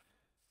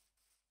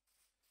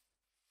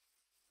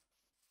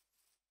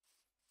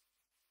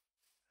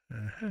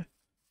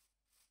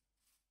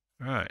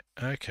 Right.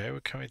 Okay,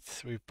 we're coming.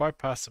 We've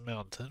bypassed the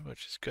mountain,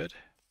 which is good.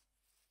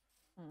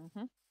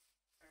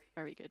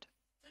 Very good.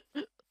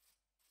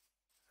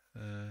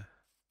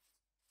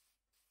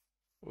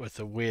 With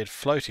a weird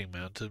floating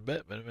mountain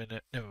bit, but I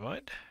mean, never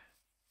mind.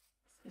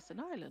 It's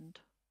an island.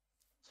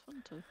 It's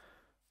fun to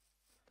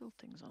build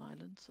things on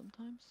islands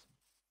sometimes.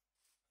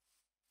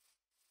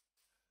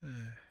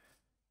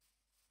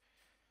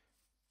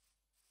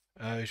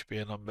 Oh, you should be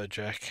a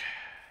lumberjack.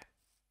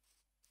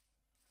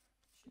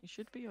 You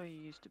should be, or you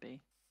used to be.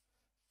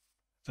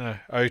 No,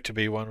 oh, to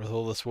be one with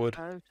all this wood.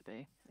 Oh, to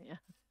be. Yeah.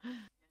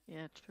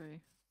 Yeah,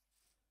 true.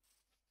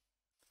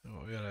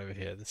 What we got over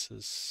here? This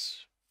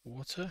is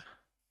water.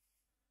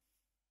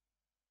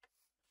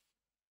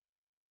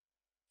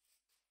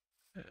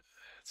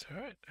 That's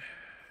alright.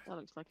 That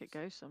looks like it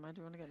goes somewhere.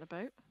 Do you want to get in a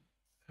boat?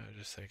 I was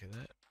just thinking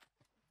that.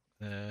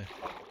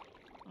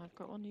 I've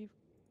got one.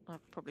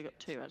 I've probably got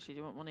two, actually. Do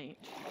you want one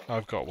each?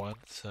 I've got one,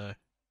 so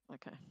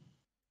Okay.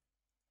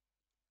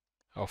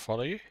 I'll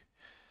follow you.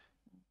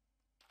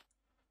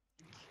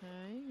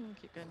 Okay, you want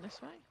to keep going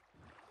this way?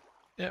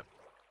 Yep.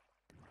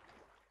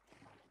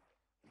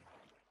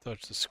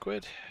 Dodge the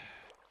squid.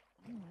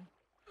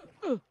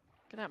 Oh,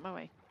 Get out of my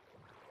way.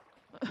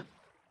 I'm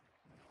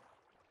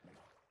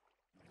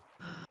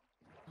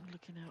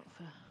looking out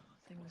for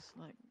things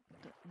like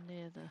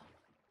near the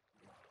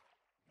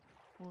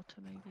water,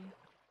 maybe.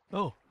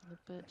 Oh,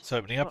 The bit. it's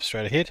opening up What?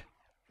 straight ahead.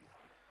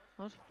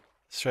 What?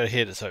 Straight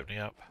ahead, it's opening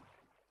up.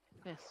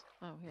 Yes.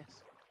 Oh,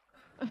 yes.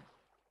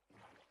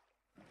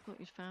 Thought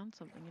you'd found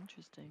something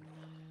interesting.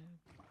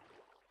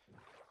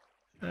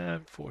 No.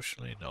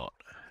 Unfortunately not.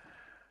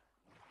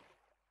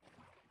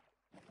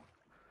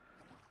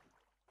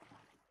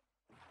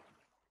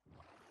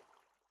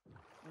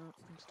 Oh,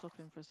 I'm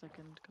stopping for a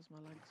second because my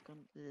leg's gone.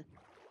 Ugh.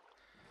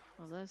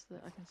 Oh, there's the.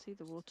 I can see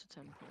the water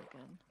temple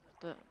again.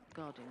 The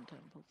guardian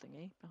temple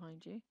thingy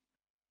behind you.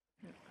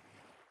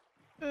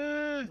 Uh,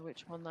 Don't know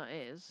which one that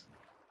is.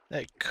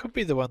 that could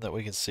be the one that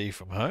we can see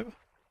from home.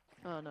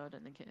 Oh no, I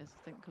don't think it is.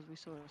 I think because we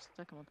saw a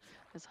second one.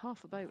 There's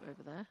half a boat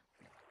over there.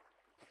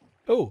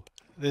 Oh,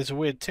 there's a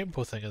weird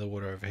temple thing in the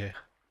water over here.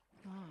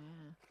 Oh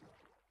yeah.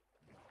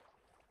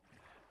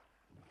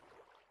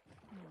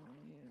 Oh,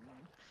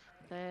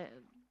 yeah. They're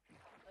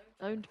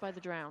owned by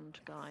the drowned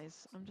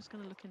guys. I'm just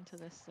going to look into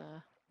this.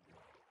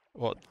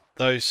 What,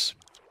 those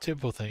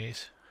temple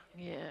thingies?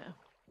 Yeah.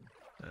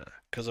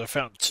 Because I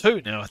found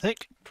two now, I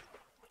think.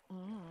 Oh.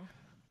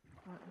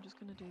 Right, I'm just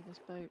going to do this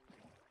boat.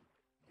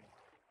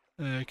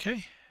 Okay.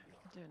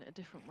 I'm doing it a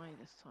different way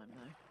this time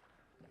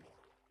though.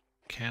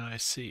 Can I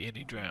see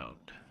any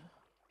drowned?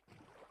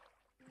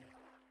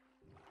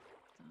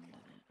 Stand in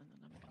it, and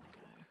then I'm going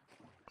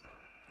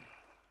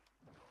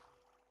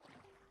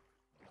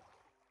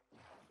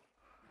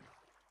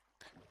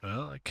to go.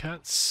 Well, I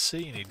can't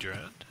see any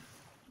drowned.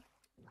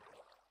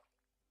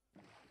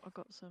 I've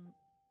got some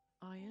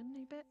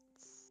irony bits.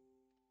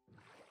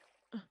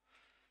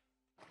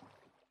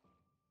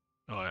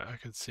 Oh, I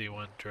can see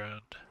one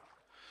drowned.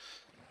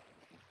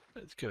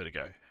 Let's give it a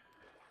go.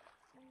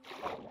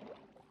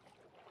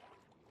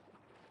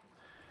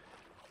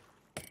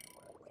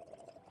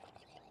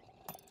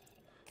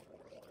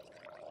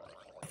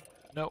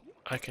 Nope,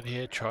 I can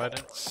hear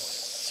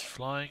tridents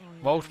flying. Oh,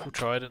 yeah. Multiple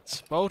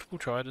tridents. Multiple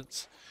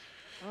tridents.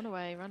 Run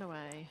away, run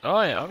away.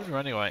 Oh yeah, I was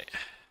running away.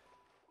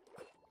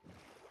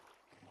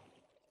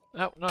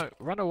 No, no,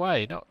 run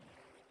away. Not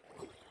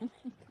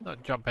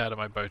jump out of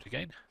my boat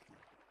again.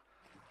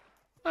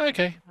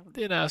 Okay,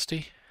 they're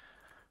nasty.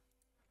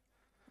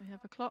 We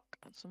have a clock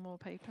and some more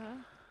paper.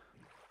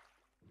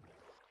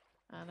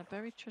 And a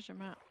buried treasure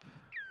map.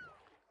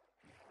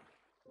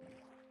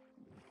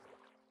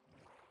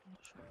 Not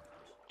sure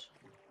what.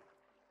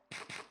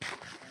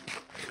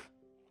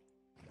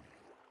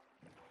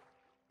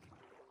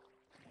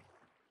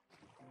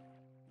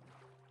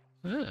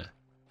 Ah.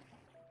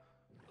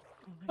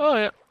 Oh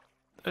yeah,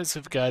 there's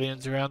some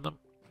guardians around them.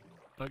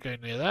 Not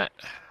going near that.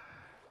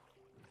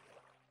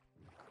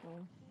 Cool.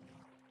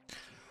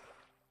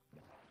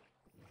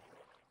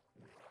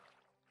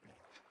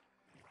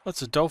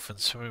 Lots of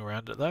dolphins swimming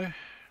around it though.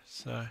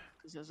 So.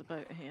 Because there's a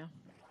boat here.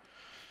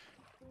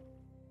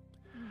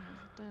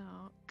 It's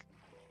dark.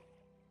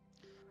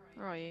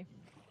 Where are you?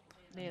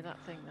 Near that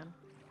thing then.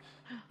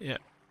 Yeah.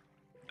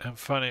 And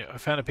funny, I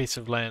found a piece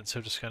of land, so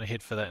I'm just going to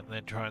head for that and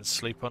then try and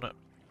sleep on it.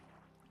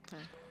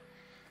 Okay.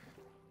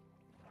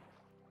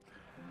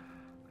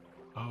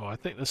 Oh, I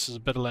think this is a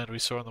bit of land we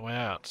saw on the way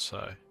out,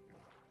 so.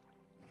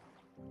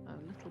 Oh,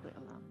 a little bit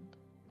of land.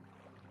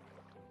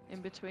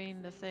 In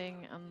between the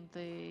thing and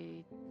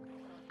the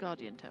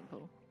guardian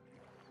temple.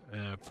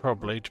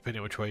 Probably,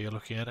 depending which way you're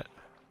looking at it.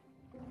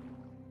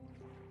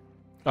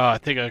 Oh, I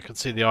think I can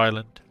see the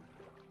island.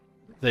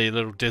 The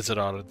little desert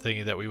island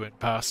thingy that we went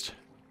past.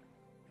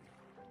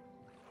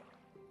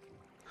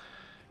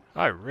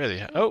 I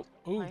really... Oh,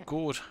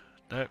 God.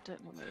 No.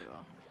 Don't know where you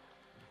are.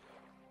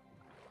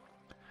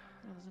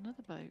 Oh, there's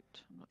another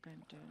boat. I'm not going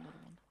to do another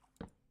one.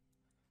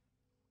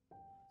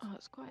 Oh,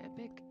 it's quite a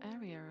big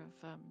area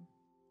of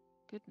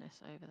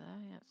goodness over there.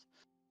 Yeah, it's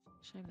a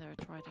shame there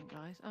are trident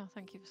guys. Oh,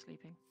 thank you for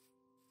sleeping.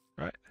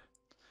 Right.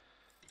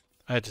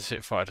 I had to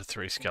set fire to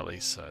 3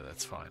 skellies, so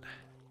that's fine.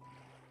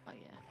 Oh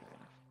yeah, fair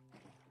enough.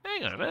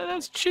 Hang on a minute,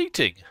 that's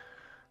cheating!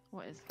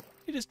 What is?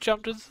 You just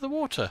jumped into the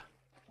water.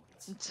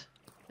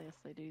 Yes,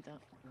 they do that.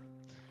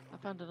 I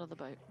found another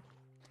boat.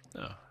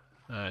 Oh.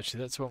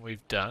 Actually, that's what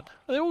we've done.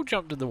 They all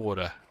jumped in the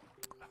water.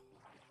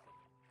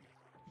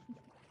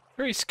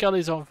 3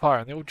 skellies on fire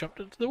and they all jumped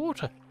into the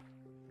water.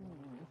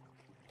 Hmm.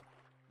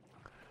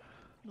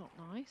 Not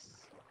nice.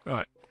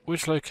 Right,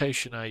 which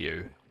location are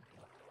you?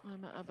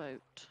 I'm at a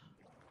boat.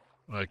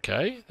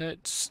 Okay,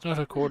 that's not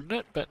a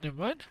coordinate, but never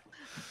mind.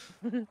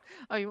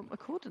 Oh, you want my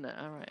coordinate?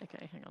 All right.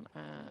 Okay, hang on.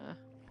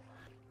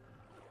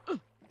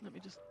 Let me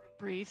just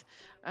breathe.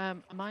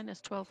 Minus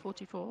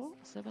 1244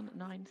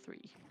 793.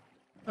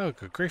 Oh,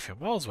 good grief, you're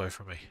miles away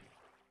from me.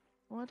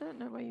 Well, I don't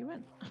know where you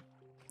went.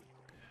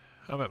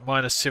 I'm at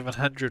minus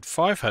 700,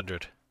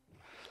 500.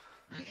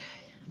 Okay.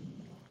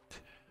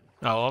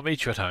 Oh, I'll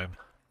meet you at home.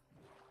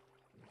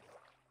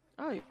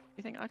 Oh, you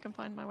think I can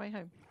find my way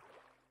home?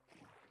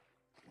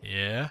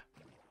 Yeah.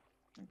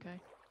 Okay.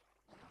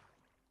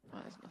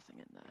 Well, there's nothing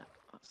in there.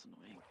 That's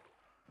annoying.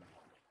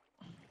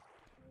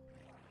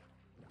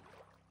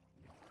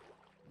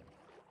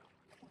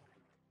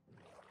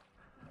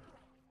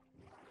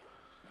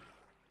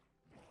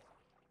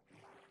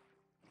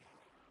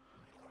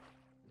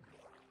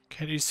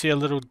 Can you see a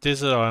little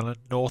desert island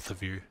north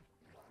of you?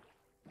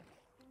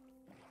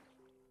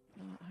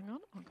 Hang on,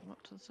 I'll come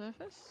up to the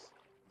surface.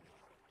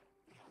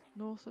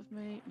 North of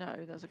me? No,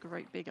 there's a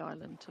great big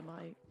island to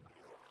my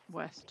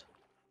west.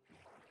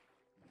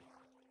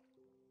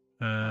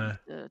 And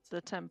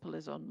the temple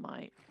is on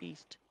my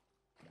east.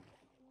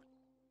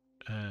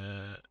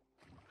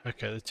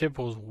 Okay, the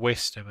temple's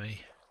west of me.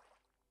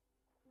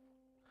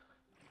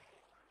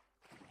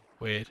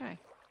 Weird. Okay.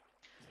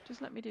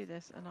 Just let me do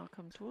this and I'll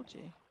come towards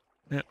you.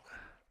 Yep.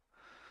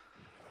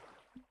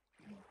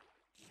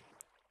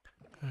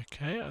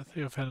 Okay, I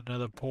think I found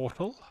another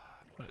portal.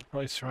 It's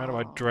probably surrounded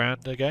by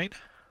drowned again.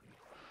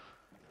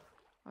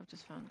 I've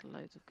just found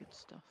loads of good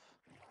stuff.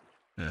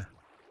 Yeah.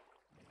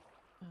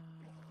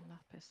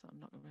 Lapis that I'm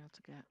not going to be able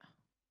to get.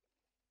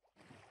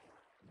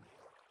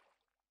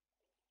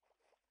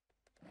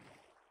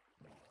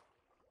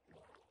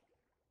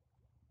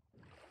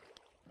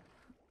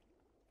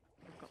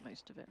 I've got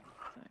most of it,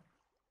 so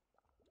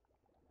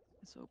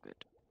it's all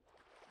good.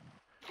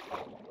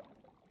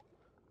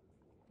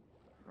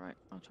 Right,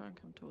 I'll try and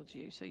come towards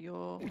you. So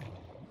you're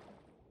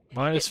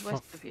Minus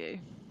west of you.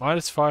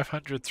 Minus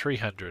 500,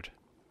 300.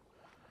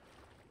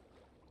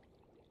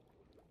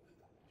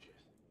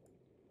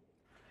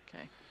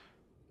 Okay.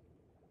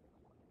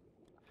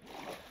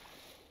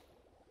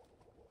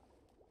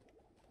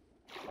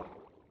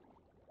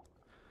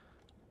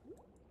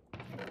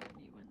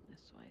 You went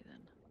this way then.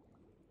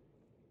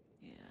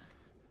 Yeah.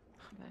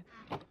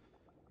 Okay.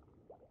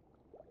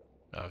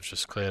 I've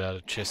just cleared out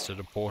a chest at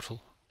a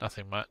portal.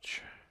 Nothing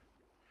much.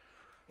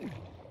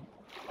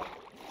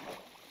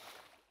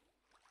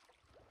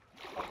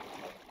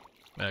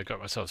 I got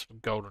myself some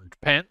golden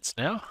pants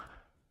now.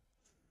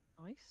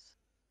 Nice.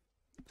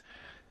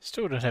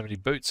 Still don't have any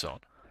boots on.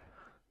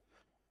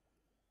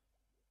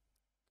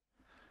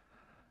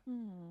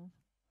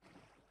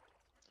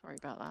 Sorry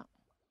about that.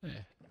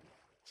 Yeah.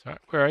 Sorry,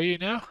 where are you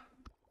now?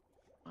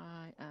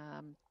 I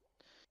am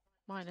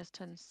minus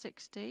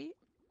 1060,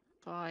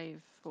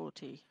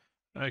 540.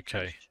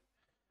 Okay.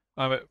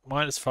 I'm at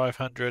minus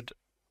 500,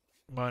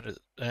 minus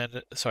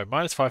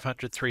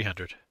 500,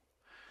 300.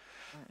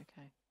 Right,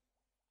 okay.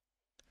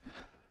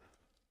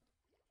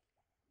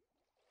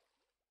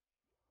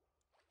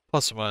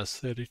 Plus or minus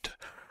 32.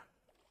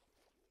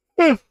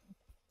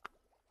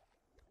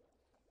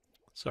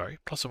 Sorry,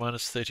 plus or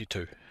minus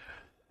 32. Be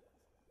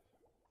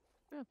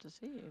able to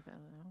see you better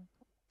now.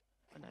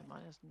 I know,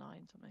 minus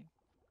 9 something.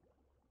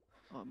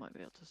 Oh, I might be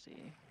able to see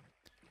you.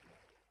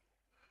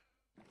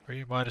 Are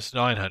you minus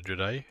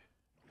 900, eh?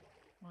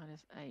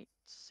 Minus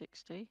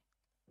 860.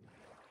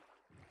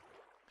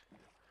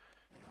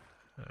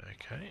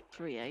 Okay.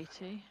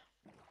 380.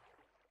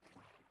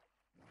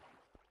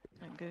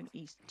 I'm going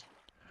east.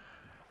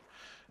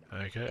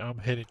 Okay, I'm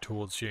heading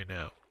towards you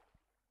now.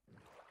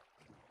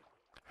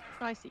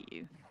 I see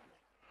you.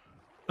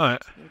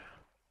 Alright.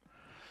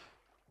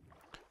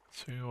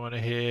 So we want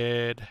to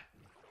head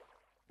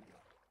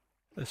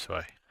this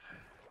way.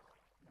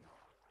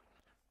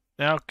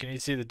 Now, can you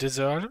see the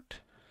desert island?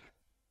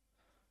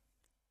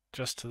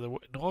 Just to the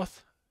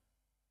north?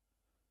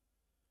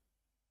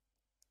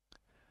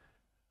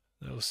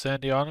 The little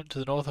sandy island to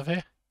the north of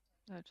here?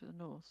 No, to the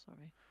north,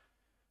 sorry.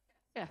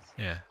 Yes.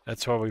 Yeah,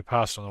 that's where we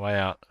passed on the way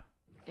out.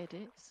 It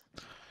is.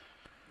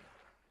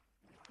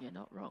 You're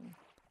not wrong.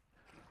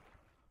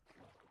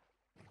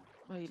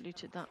 Well, you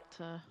looted that.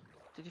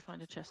 Did you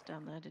find a chest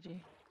down there, did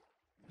you?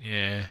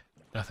 Yeah,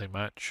 nothing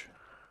much.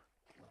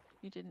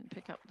 You didn't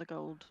pick up the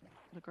gold,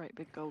 the great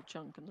big gold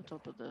chunk on the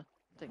top of the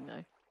thing,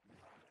 though?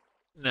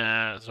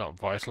 Nah, it's not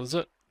vital, is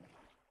it?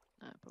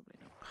 No, probably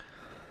not.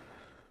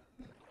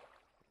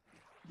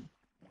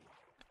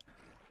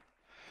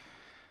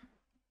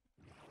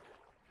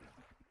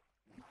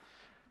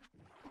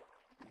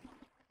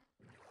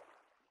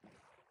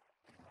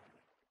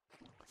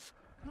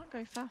 Can't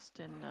go fast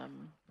in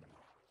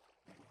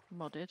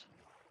modded.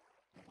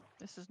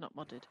 This is not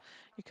modded.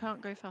 You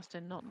can't go fast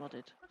in not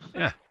modded.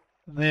 Yeah,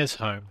 and there's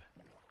home.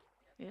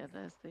 Yeah,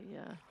 there's the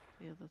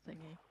other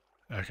thingy.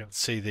 I can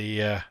see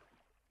the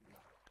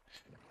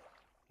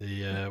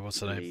what's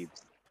the name?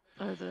 Leaves.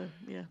 Oh,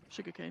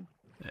 sugarcane.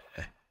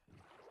 Yeah.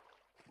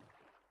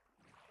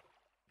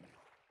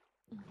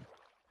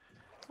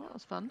 Well, that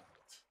was fun.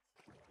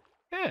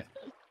 Yeah,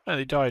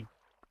 only died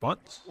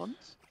once.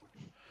 Once.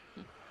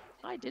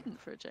 I didn't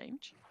for a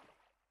change.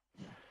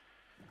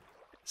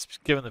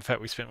 Given the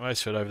fact we spent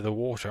most of it over the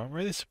water, I'm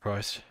really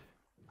surprised.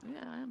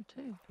 Yeah, I am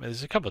too.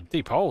 There's a couple of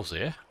deep holes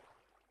here.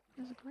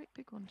 There's a great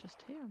big one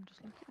just here. I'm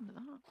just looking at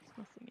that. There's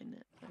nothing in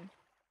it, though.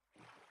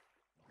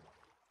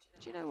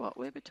 Do you know what?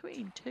 We're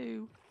between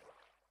two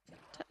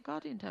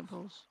guardian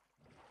temples.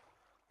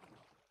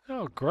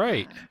 Oh,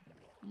 great.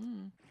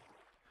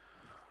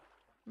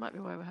 Might be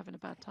why we're having a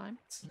bad time.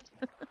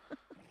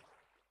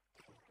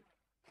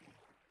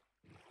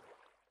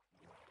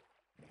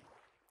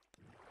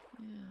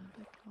 Yeah,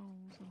 big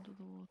holes under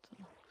the water.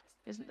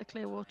 Isn't the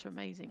clear water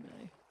amazing,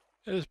 though?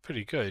 It was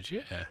pretty good,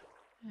 yeah.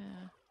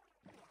 Yeah.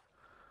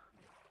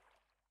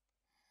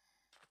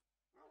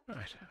 Right.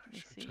 Right, Definitely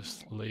should see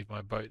just more. leave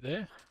my boat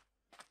there.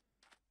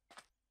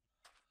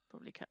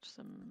 Probably catch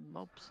some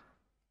mobs.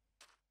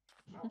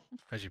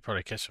 As you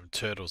probably catch some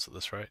turtles at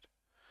this rate.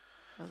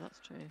 Oh, that's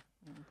true.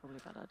 Probably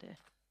a bad idea.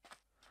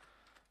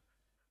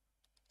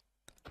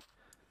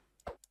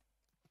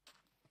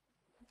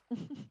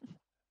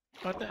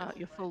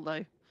 You're full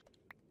though.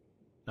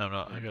 No, I'm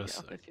not. You have to get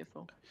up if you're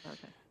full.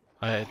 Okay.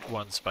 I had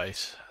one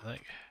space, I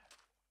think.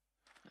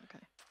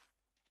 Okay.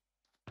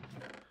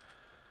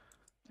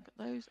 I've got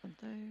those and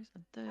those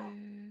and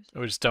those.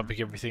 We're just dumping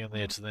everything in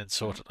there to then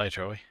sort it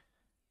later, are we?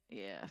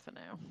 Yeah, for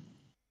now.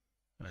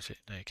 Actually,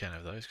 no, you can't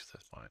have those because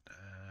that's mine.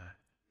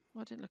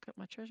 Well, I didn't look at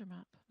my treasure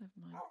map. Never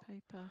mind.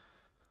 Paper.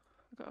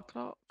 I've got a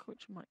clock,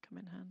 which might come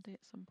in handy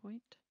at some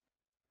point.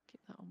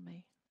 Keep that on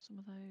me. Some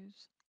of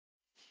those.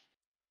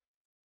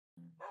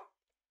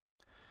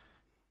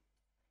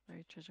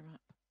 Very treasure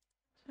map.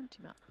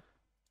 Empty map.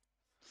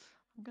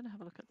 I'm going to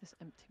have a look at this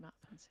empty map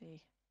and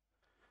see.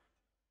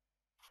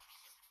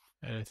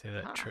 Anything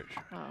that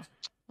treasure. Oh,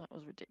 that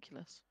was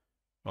ridiculous.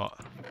 What?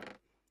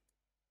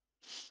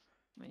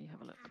 Let me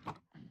have a look.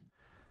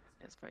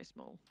 It's very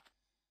small.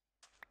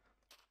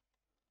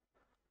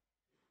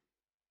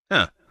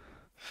 Huh.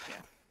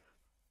 Yeah.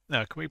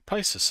 Now, can we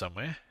place this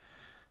somewhere?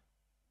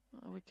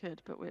 Well, we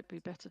could, but it'd be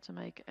better to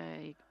make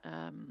a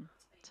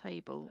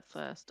table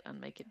first and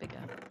make it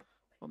bigger.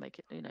 Or make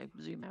it,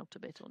 zoom out a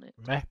bit on it.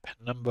 Map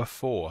number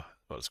 4,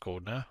 what it's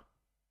called now.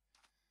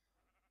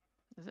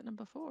 Is it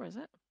number 4, is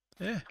it?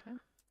 Yeah. Okay.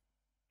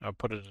 I'll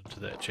put it into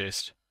that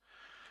chest.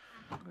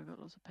 We've got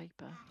lots of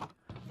paper. I'm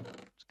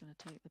just going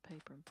to take the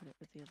paper and put it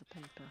with the other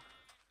paper.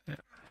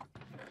 Yeah.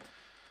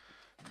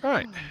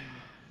 Right.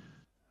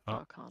 Oh,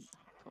 I can't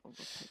put all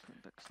the paper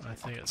in books. I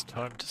think it's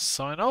time to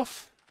sign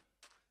off.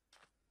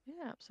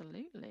 Yeah,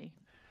 absolutely.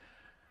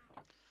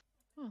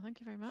 Oh, thank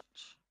you very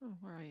much. Oh,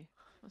 where are you?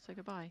 Let's say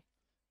goodbye.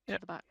 To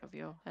the back of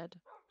your head.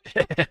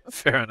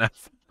 Fair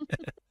enough.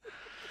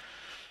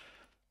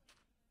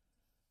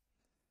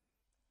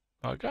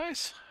 Well,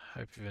 guys,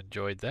 hope you've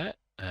enjoyed that.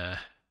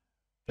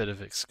 Bit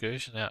of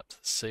excursion out to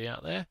the sea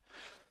out there.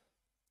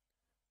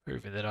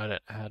 Proving that I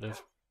don't know how to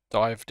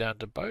dive down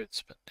to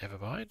boats, but never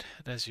mind.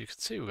 And as you can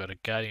see, we've got a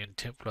guardian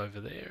temple over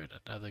there and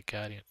another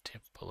guardian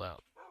temple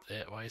out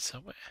that way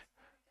somewhere.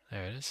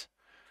 There it is.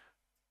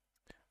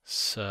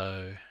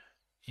 So,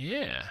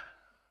 yeah.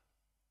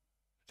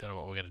 Don't know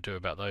what we're going to do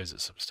about those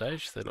at some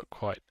stage. They look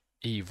quite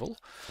evil.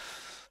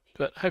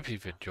 But hope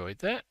you've enjoyed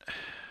that.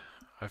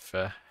 I've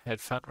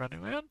had fun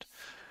running around.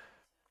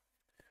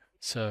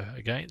 So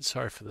again,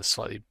 sorry for the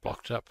slightly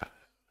blocked up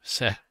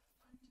sound.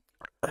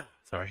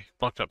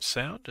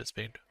 It's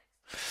been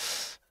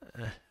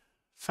a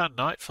fun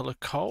night full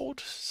of cold.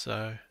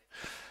 So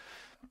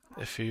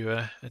if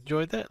you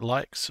enjoyed that,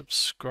 like,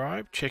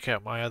 subscribe, check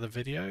out my other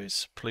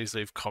videos. Please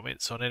leave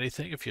comments on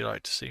anything if you'd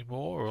like to see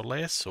more or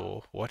less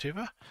or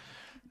whatever.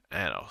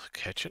 And I'll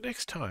catch you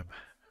next time.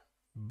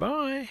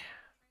 Bye.